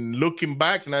looking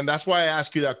back, and that's why I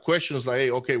ask you that question. It's like,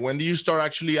 hey, okay, when do you start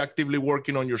actually actively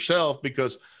working on yourself?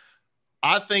 Because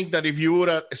I think that if you would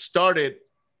have started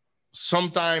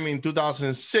sometime in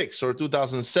 2006 or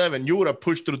 2007, you would have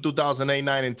pushed through 2008,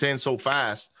 9, and 10 so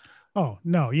fast. Oh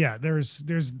no, yeah.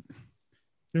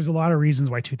 There's a lot of reasons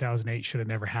why 2008 should have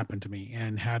never happened to me.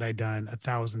 And had I done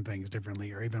 1,000 things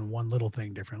differently, or even one little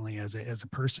thing differently as a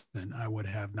person, I would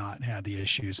have not had the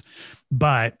issues.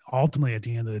 But ultimately, at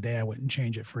the end of the day, I wouldn't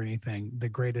change it for anything. The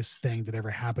greatest thing that ever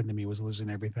happened to me was losing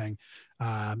everything.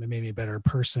 It made me a better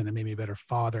person. It made me a better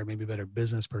father. It made me a better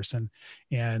business person.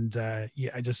 And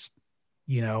yeah, I just,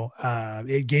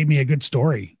 it gave me a good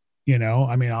story.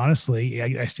 I mean, honestly,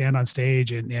 I stand on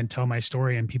stage and tell my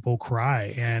story and people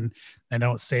cry. And I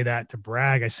don't say that to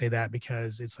brag. I say that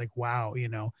because it's like, wow,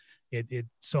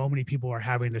 so many people are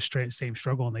having the same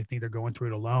struggle and they think they're going through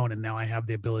it alone. And now I have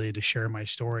the ability to share my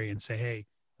story and say, hey,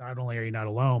 not only are you not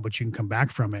alone, but you can come back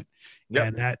from it.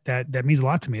 Yep. And that means a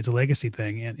lot to me. It's a legacy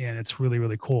thing. And it's really,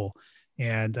 really cool.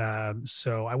 And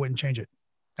so I wouldn't change it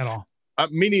at all.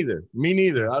 Me neither.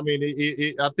 I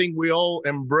mean, I think we all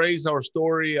embrace our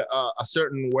story a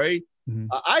certain way. Mm-hmm.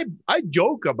 I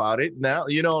joke about it now,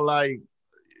 like,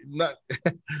 not,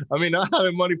 I mean, not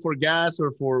having money for gas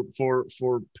or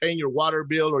for paying your water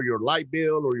bill or your light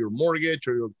bill or your mortgage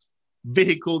or your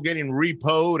vehicle getting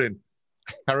repoed. And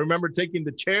I remember taking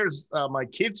the chairs, my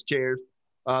kids' chairs,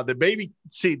 the baby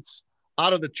seats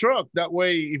out of the truck. That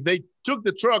way, if they took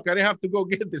the truck, I didn't have to go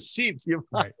get the seats.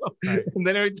 Right. And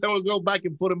then every time I go back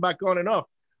and put them back on and off.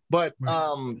 But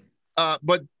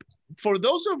but for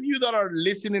those of you that are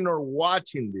listening or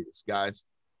watching this, guys,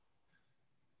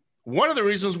 one of the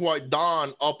reasons why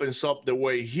Don opens up the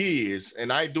way he is,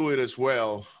 and I do it as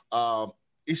well,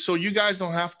 is so you guys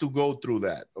don't have to go through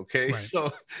that. Okay,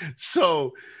 right.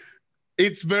 So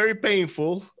it's very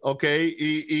painful. Okay,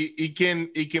 it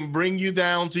can bring you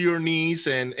down to your knees,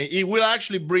 and it will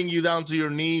actually bring you down to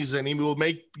your knees, and it will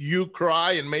make you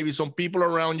cry, and maybe some people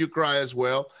around you cry as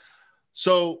well.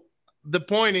 So the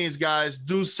point is, guys,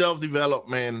 do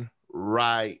self-development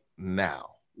right now.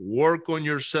 Work on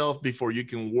yourself before you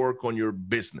can work on your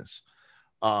business.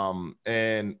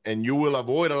 And you will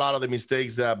avoid a lot of the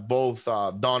mistakes that both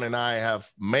Don and I have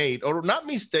made, or not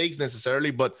mistakes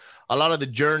necessarily, but a lot of the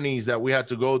journeys that we had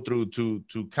to go through to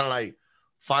kind of like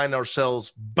find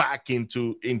ourselves back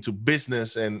into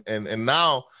business. And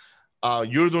now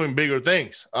you're doing bigger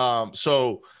things.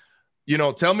 So,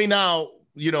 tell me now,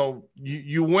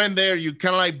 you went there, you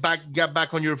kind of like got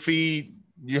back on your feet.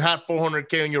 You had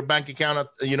 $400K in your bank account,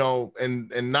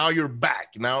 and now you're back.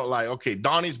 Now, like, okay,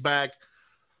 Don is back.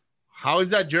 How is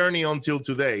that journey until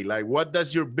today? Like, what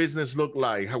does your business look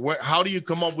like? How do you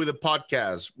come up with a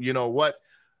podcast?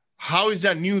 How is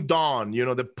that new Don,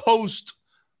 the post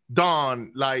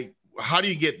Don, like, how do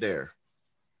you get there?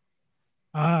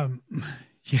 Yeah.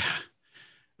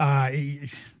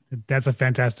 That's a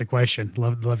fantastic question.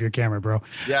 Love your camera, bro.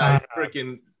 Yeah.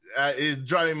 It's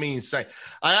driving me insane.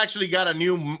 I actually got a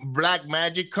new Black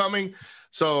Magic coming,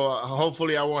 so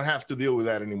hopefully I won't have to deal with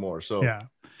that anymore. So yeah.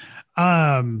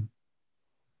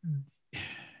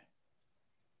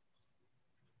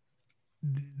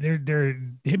 They're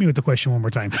hit me with the question one more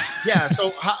time. Yeah.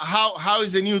 So how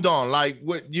is the new Don? Like,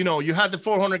 you had the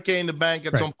 $400K in the bank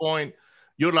at some point.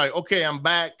 You're like, okay, I'm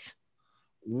back.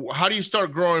 How do you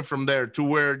start growing from there to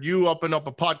where you open up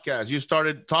a podcast? You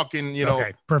started talking,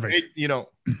 Okay, perfect.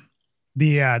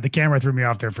 The camera threw me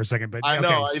off there for a second, but I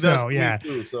know. Okay, so yeah,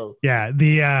 too, so yeah.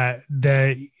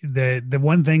 The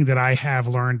one thing that I have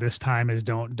learned this time is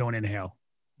don't inhale.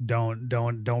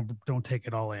 Don't take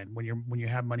it all in. When you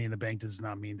have money in the bank, does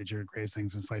not mean that you're the greatest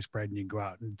things in sliced bread and you go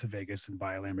out to Vegas and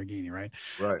buy a Lamborghini, right?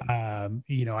 Right. I'm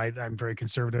very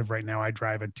conservative right now. I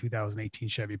drive a 2018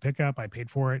 Chevy pickup. I paid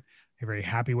for it. I'm very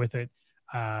happy with it.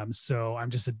 So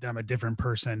I'm a different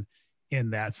person in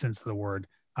that sense of the word.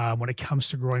 When it comes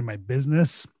to growing my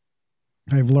business,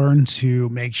 I've learned to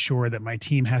make sure that my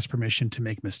team has permission to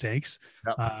make mistakes.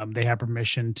 Yep. They have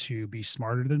permission to be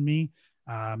smarter than me.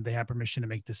 They have permission to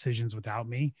make decisions without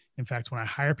me. In fact, when I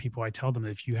hire people, I tell them that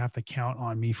if you have to count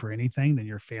on me for anything, then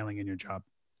you're failing in your job.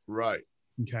 Right.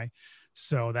 Okay.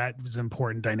 So that was an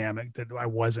important dynamic that I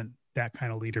wasn't that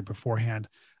kind of leader beforehand.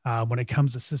 When it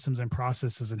comes to systems and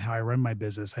processes and how I run my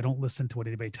business, I don't listen to what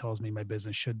anybody tells me my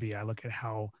business should be. I look at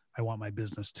how I want my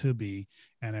business to be,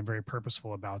 and I'm very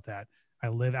purposeful about that. I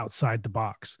live outside the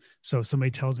box. So if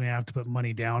somebody tells me I have to put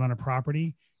money down on a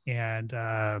property and,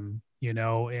 and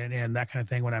that kind of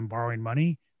thing, when I'm borrowing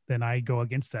money, then I go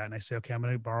against that. And I say, okay, I'm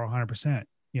going to borrow 100%.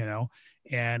 you know,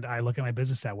 and I look at my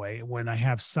business that way. When I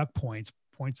have suck points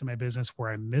in my business where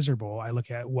I'm miserable, I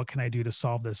look at what can I do to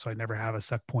solve this so I never have a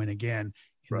suck point again in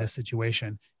Right. this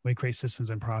situation. We create systems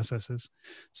and processes.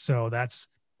 So that's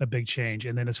a big change.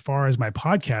 And then as far as my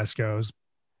podcast goes,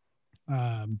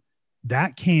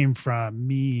 that came from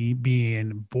me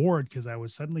being bored because I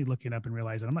was suddenly looking up and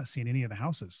realizing I'm not seeing any of the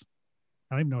houses.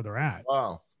 I don't even know where they're at.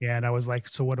 Wow. And I was like,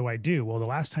 so what do I do? Well, the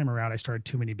last time around, I started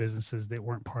too many businesses that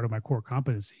weren't part of my core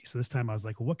competency. So this time I was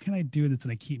like, well, what can I do that's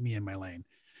going to keep me in my lane?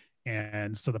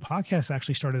 And so the podcast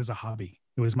actually started as a hobby.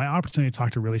 It was my opportunity to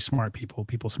talk to really smart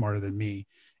people smarter than me,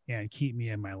 and keep me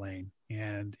in my lane.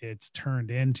 And it's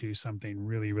turned into something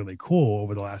really, really cool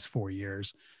over the last 4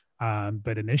 years.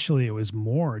 But initially it was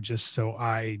more just so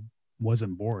I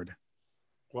wasn't bored.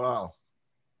 Wow.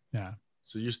 Yeah.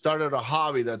 So you started a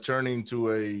hobby that turned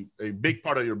into a big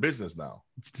part of your business now.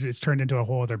 It's turned into a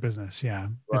whole other business. Yeah.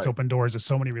 Right. It's opened doors to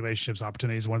so many relationships,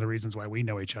 opportunities. One of the reasons why we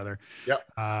know each other. Yep.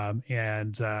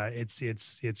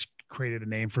 It's created a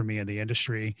name for me in the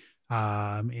industry.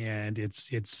 And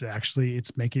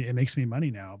it makes me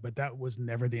money now, but that was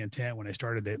never the intent when I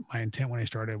started it. My intent when I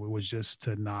started was just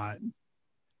to not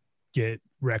get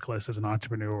reckless as an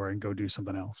entrepreneur and go do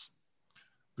something else.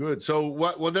 Good. So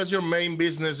what does your main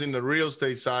business in the real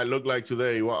estate side look like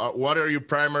today? What are you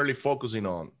primarily focusing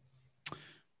on?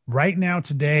 Right now,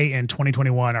 today in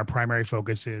 2021, our primary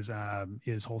focus is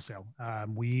wholesale.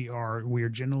 We are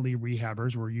generally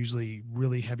rehabbers. We're usually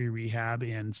really heavy rehab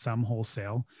and some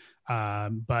wholesale.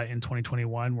 But in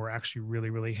 2021, we're actually really,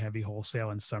 really heavy wholesale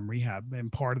and some rehab. And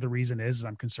part of the reason is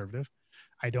I'm conservative.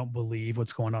 I don't believe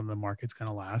what's going on in the market's going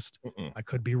to last. Mm-mm. I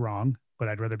could be wrong, but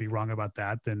I'd rather be wrong about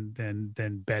that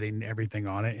than betting everything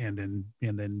on it and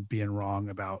then being wrong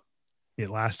about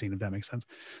it lasting, if that makes sense.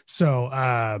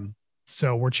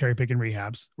 So we're cherry picking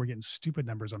rehabs. We're getting stupid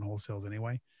numbers on wholesales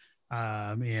anyway.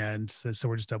 And so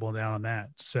we're just doubling down on that.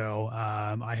 So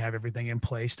I have everything in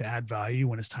place to add value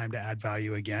when it's time to add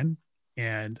value again.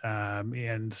 And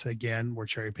again, we're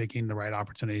cherry picking the right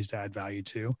opportunities to add value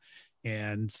to.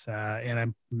 And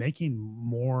I'm making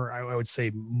more, I would say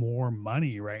more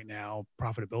money right now,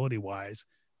 profitability wise,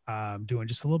 doing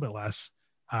just a little bit less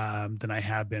than I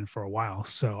have been for a while.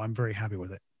 So I'm very happy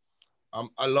with it.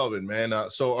 I love it, man.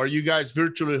 So are you guys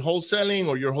virtually wholesaling,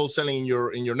 or you're wholesaling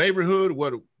in your neighborhood?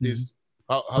 What is,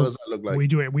 how does that look like? We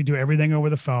do everything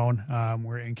over the phone.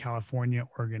 We're in California,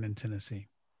 Oregon, and Tennessee.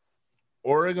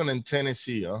 Oregon and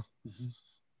Tennessee, huh?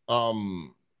 Mm-hmm.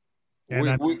 And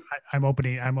I'm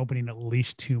opening at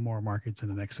least 2 more markets in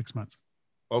the next 6 months.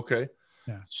 Okay.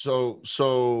 Yeah.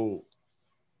 So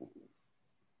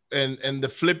and the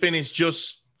flipping is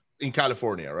just in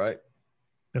California, right?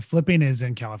 The flipping is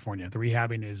in California. The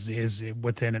rehabbing is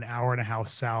within an hour and a half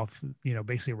south,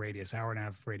 basically radius, hour and a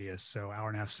half radius. So hour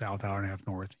and a half south, hour and a half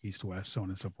north, east, west, so on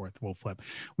and so forth. We'll flip.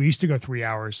 We used to go 3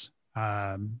 hours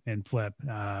and flip,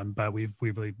 but we've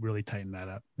really tightened that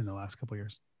up in the last couple of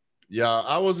years. Yeah,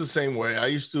 I was the same way. I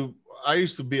used to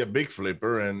be a big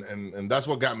flipper, and that's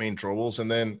what got me in troubles. And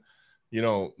then,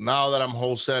 now that I'm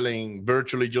wholesaling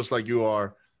virtually just like you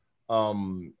are,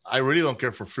 I really don't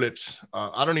care for flips.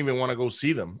 I don't even want to go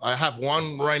see them. I have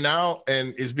one right now,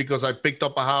 and it's because I picked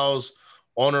up a house,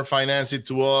 owner financed it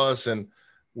to us, and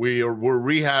we're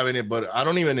rehabbing it, but I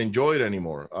don't even enjoy it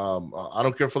anymore. I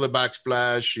don't care for the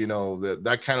backsplash,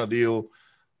 that kind of deal.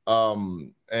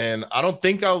 And I don't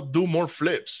think I'll do more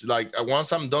flips. Like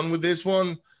once I'm done with this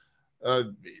one,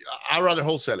 I'd rather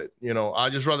wholesale it. I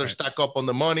just rather stack up on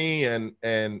the money, and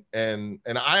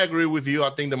I agree with you. I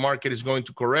think the market is going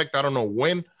to correct. I don't know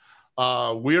when.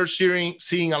 We are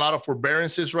seeing a lot of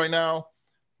forbearances right now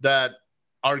that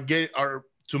are to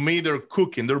me, they're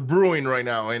cooking, they're brewing right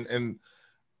now, and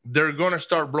they're going to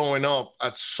start blowing up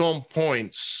at some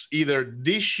points, either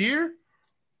this year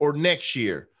or next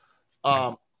year.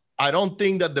 I don't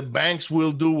think that the banks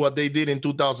will do what they did in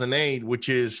 2008, which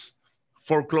is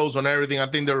foreclose on everything. I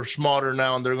think they're smarter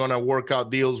now, and they're going to work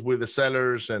out deals with the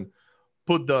sellers and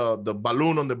put the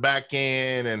balloon on the back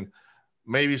end and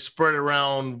maybe spread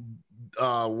around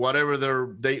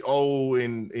whatever they owe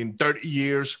in 30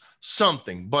 years,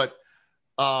 something. But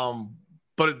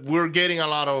we're getting a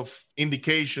lot of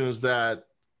indications that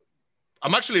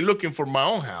I'm actually looking for my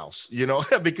own house,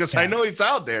 because I know it's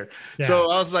out there. Yeah. So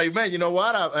I was like, man, you know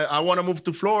what? I want to move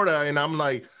to Florida. And I'm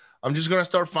like, I'm just going to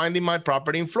start finding my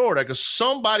property in Florida because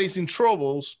somebody's in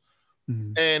troubles,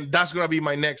 and that's going to be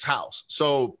my next house.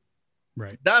 So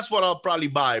that's what I'll probably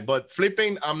buy. But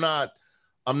flipping, I'm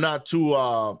not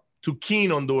too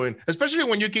keen on doing, especially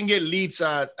when you can get leads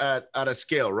at a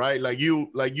scale, right? Like you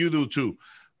do too.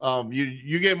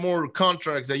 You get more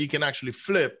contracts that you can actually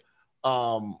flip.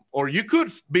 or you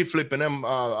could be flipping them.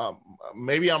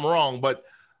 Maybe I'm wrong, but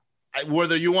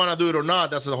whether you want to do it or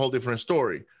not, that's a whole different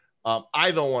story.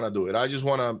 I don't want to do it. I just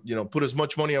want to, put as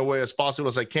much money away as possible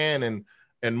as I can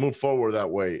and move forward that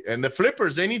way. And the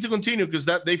flippers, they need to continue because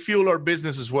that they fuel our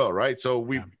business as well, right? So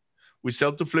we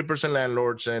sell to flippers and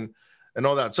landlords and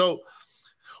all that. So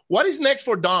what is next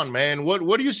for Don, man?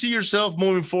 What do you see yourself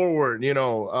moving forward?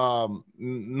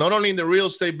 Not only in the real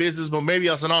estate business, but maybe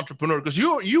as an entrepreneur, because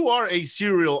you are a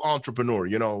serial entrepreneur.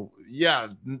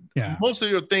 Most of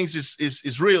your things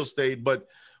is real estate, but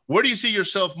where do you see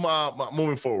yourself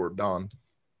moving forward, Don?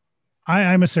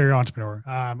 I'm a serial entrepreneur.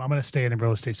 I'm going to stay in the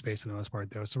real estate space for the most part,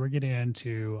 though. So we're getting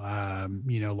into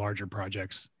larger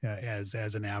projects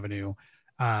as an avenue.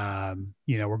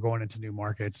 We're going into new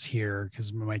markets here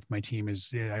because my team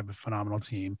I have a phenomenal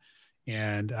team,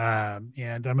 and I'm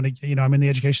going to, I'm in the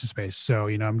education space. So,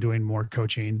 I'm doing more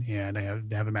coaching, and I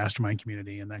have a mastermind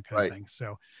community and that kind of thing.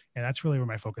 So, and that's really where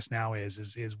my focus now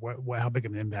is how big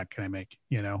of an impact can I make,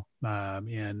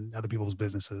 in other people's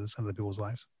businesses, other people's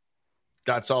lives.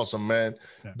 That's awesome, man.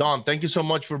 Yeah. Don, thank you so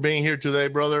much for being here today,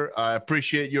 brother. I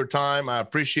appreciate your time. I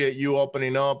appreciate you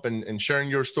opening up and sharing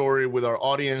your story with our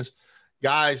audience.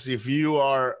 Guys, if you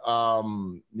are,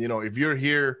 if you're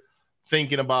here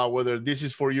thinking about whether this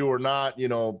is for you or not,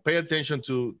 pay attention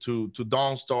to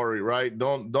Don's story, right?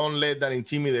 Don't let that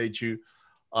intimidate you.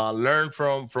 Learn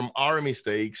from our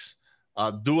mistakes.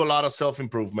 Do a lot of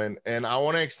self-improvement. And I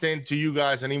want to extend to you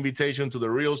guys an invitation to the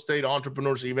Real Estate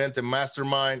Entrepreneurs Event and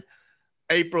Mastermind,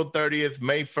 April 30th,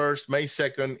 May 1st, May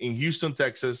 2nd in Houston,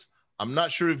 Texas. I'm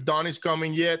not sure if Don is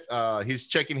coming yet. He's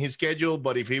checking his schedule,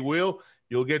 but if he will,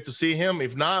 you'll get to see him.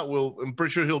 If not, I'm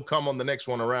pretty sure he'll come on the next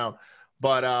one around.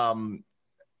 But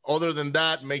other than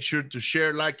that, make sure to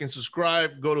share, like, and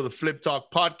subscribe. Go to the Flip Talk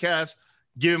podcast.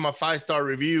 Give him a 5-star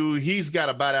review. He's got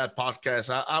a badass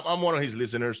podcast. I'm one of his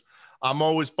listeners. I'm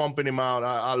always pumping him out.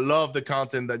 I love the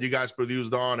content that you guys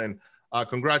produced on, and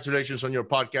congratulations on your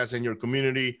podcast and your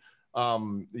community.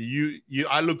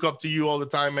 I look up to you all the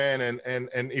time, man.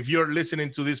 And if you're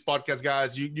listening to this podcast,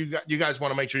 guys, you guys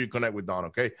want to make sure you connect with Don.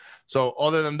 Okay. So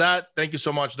other than that, thank you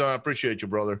so much, Don. I appreciate you,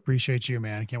 brother. Appreciate you,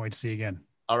 man. I can't wait to see you again.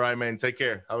 All right, man. Take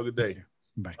care. Have a good day.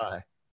 Bye. Bye.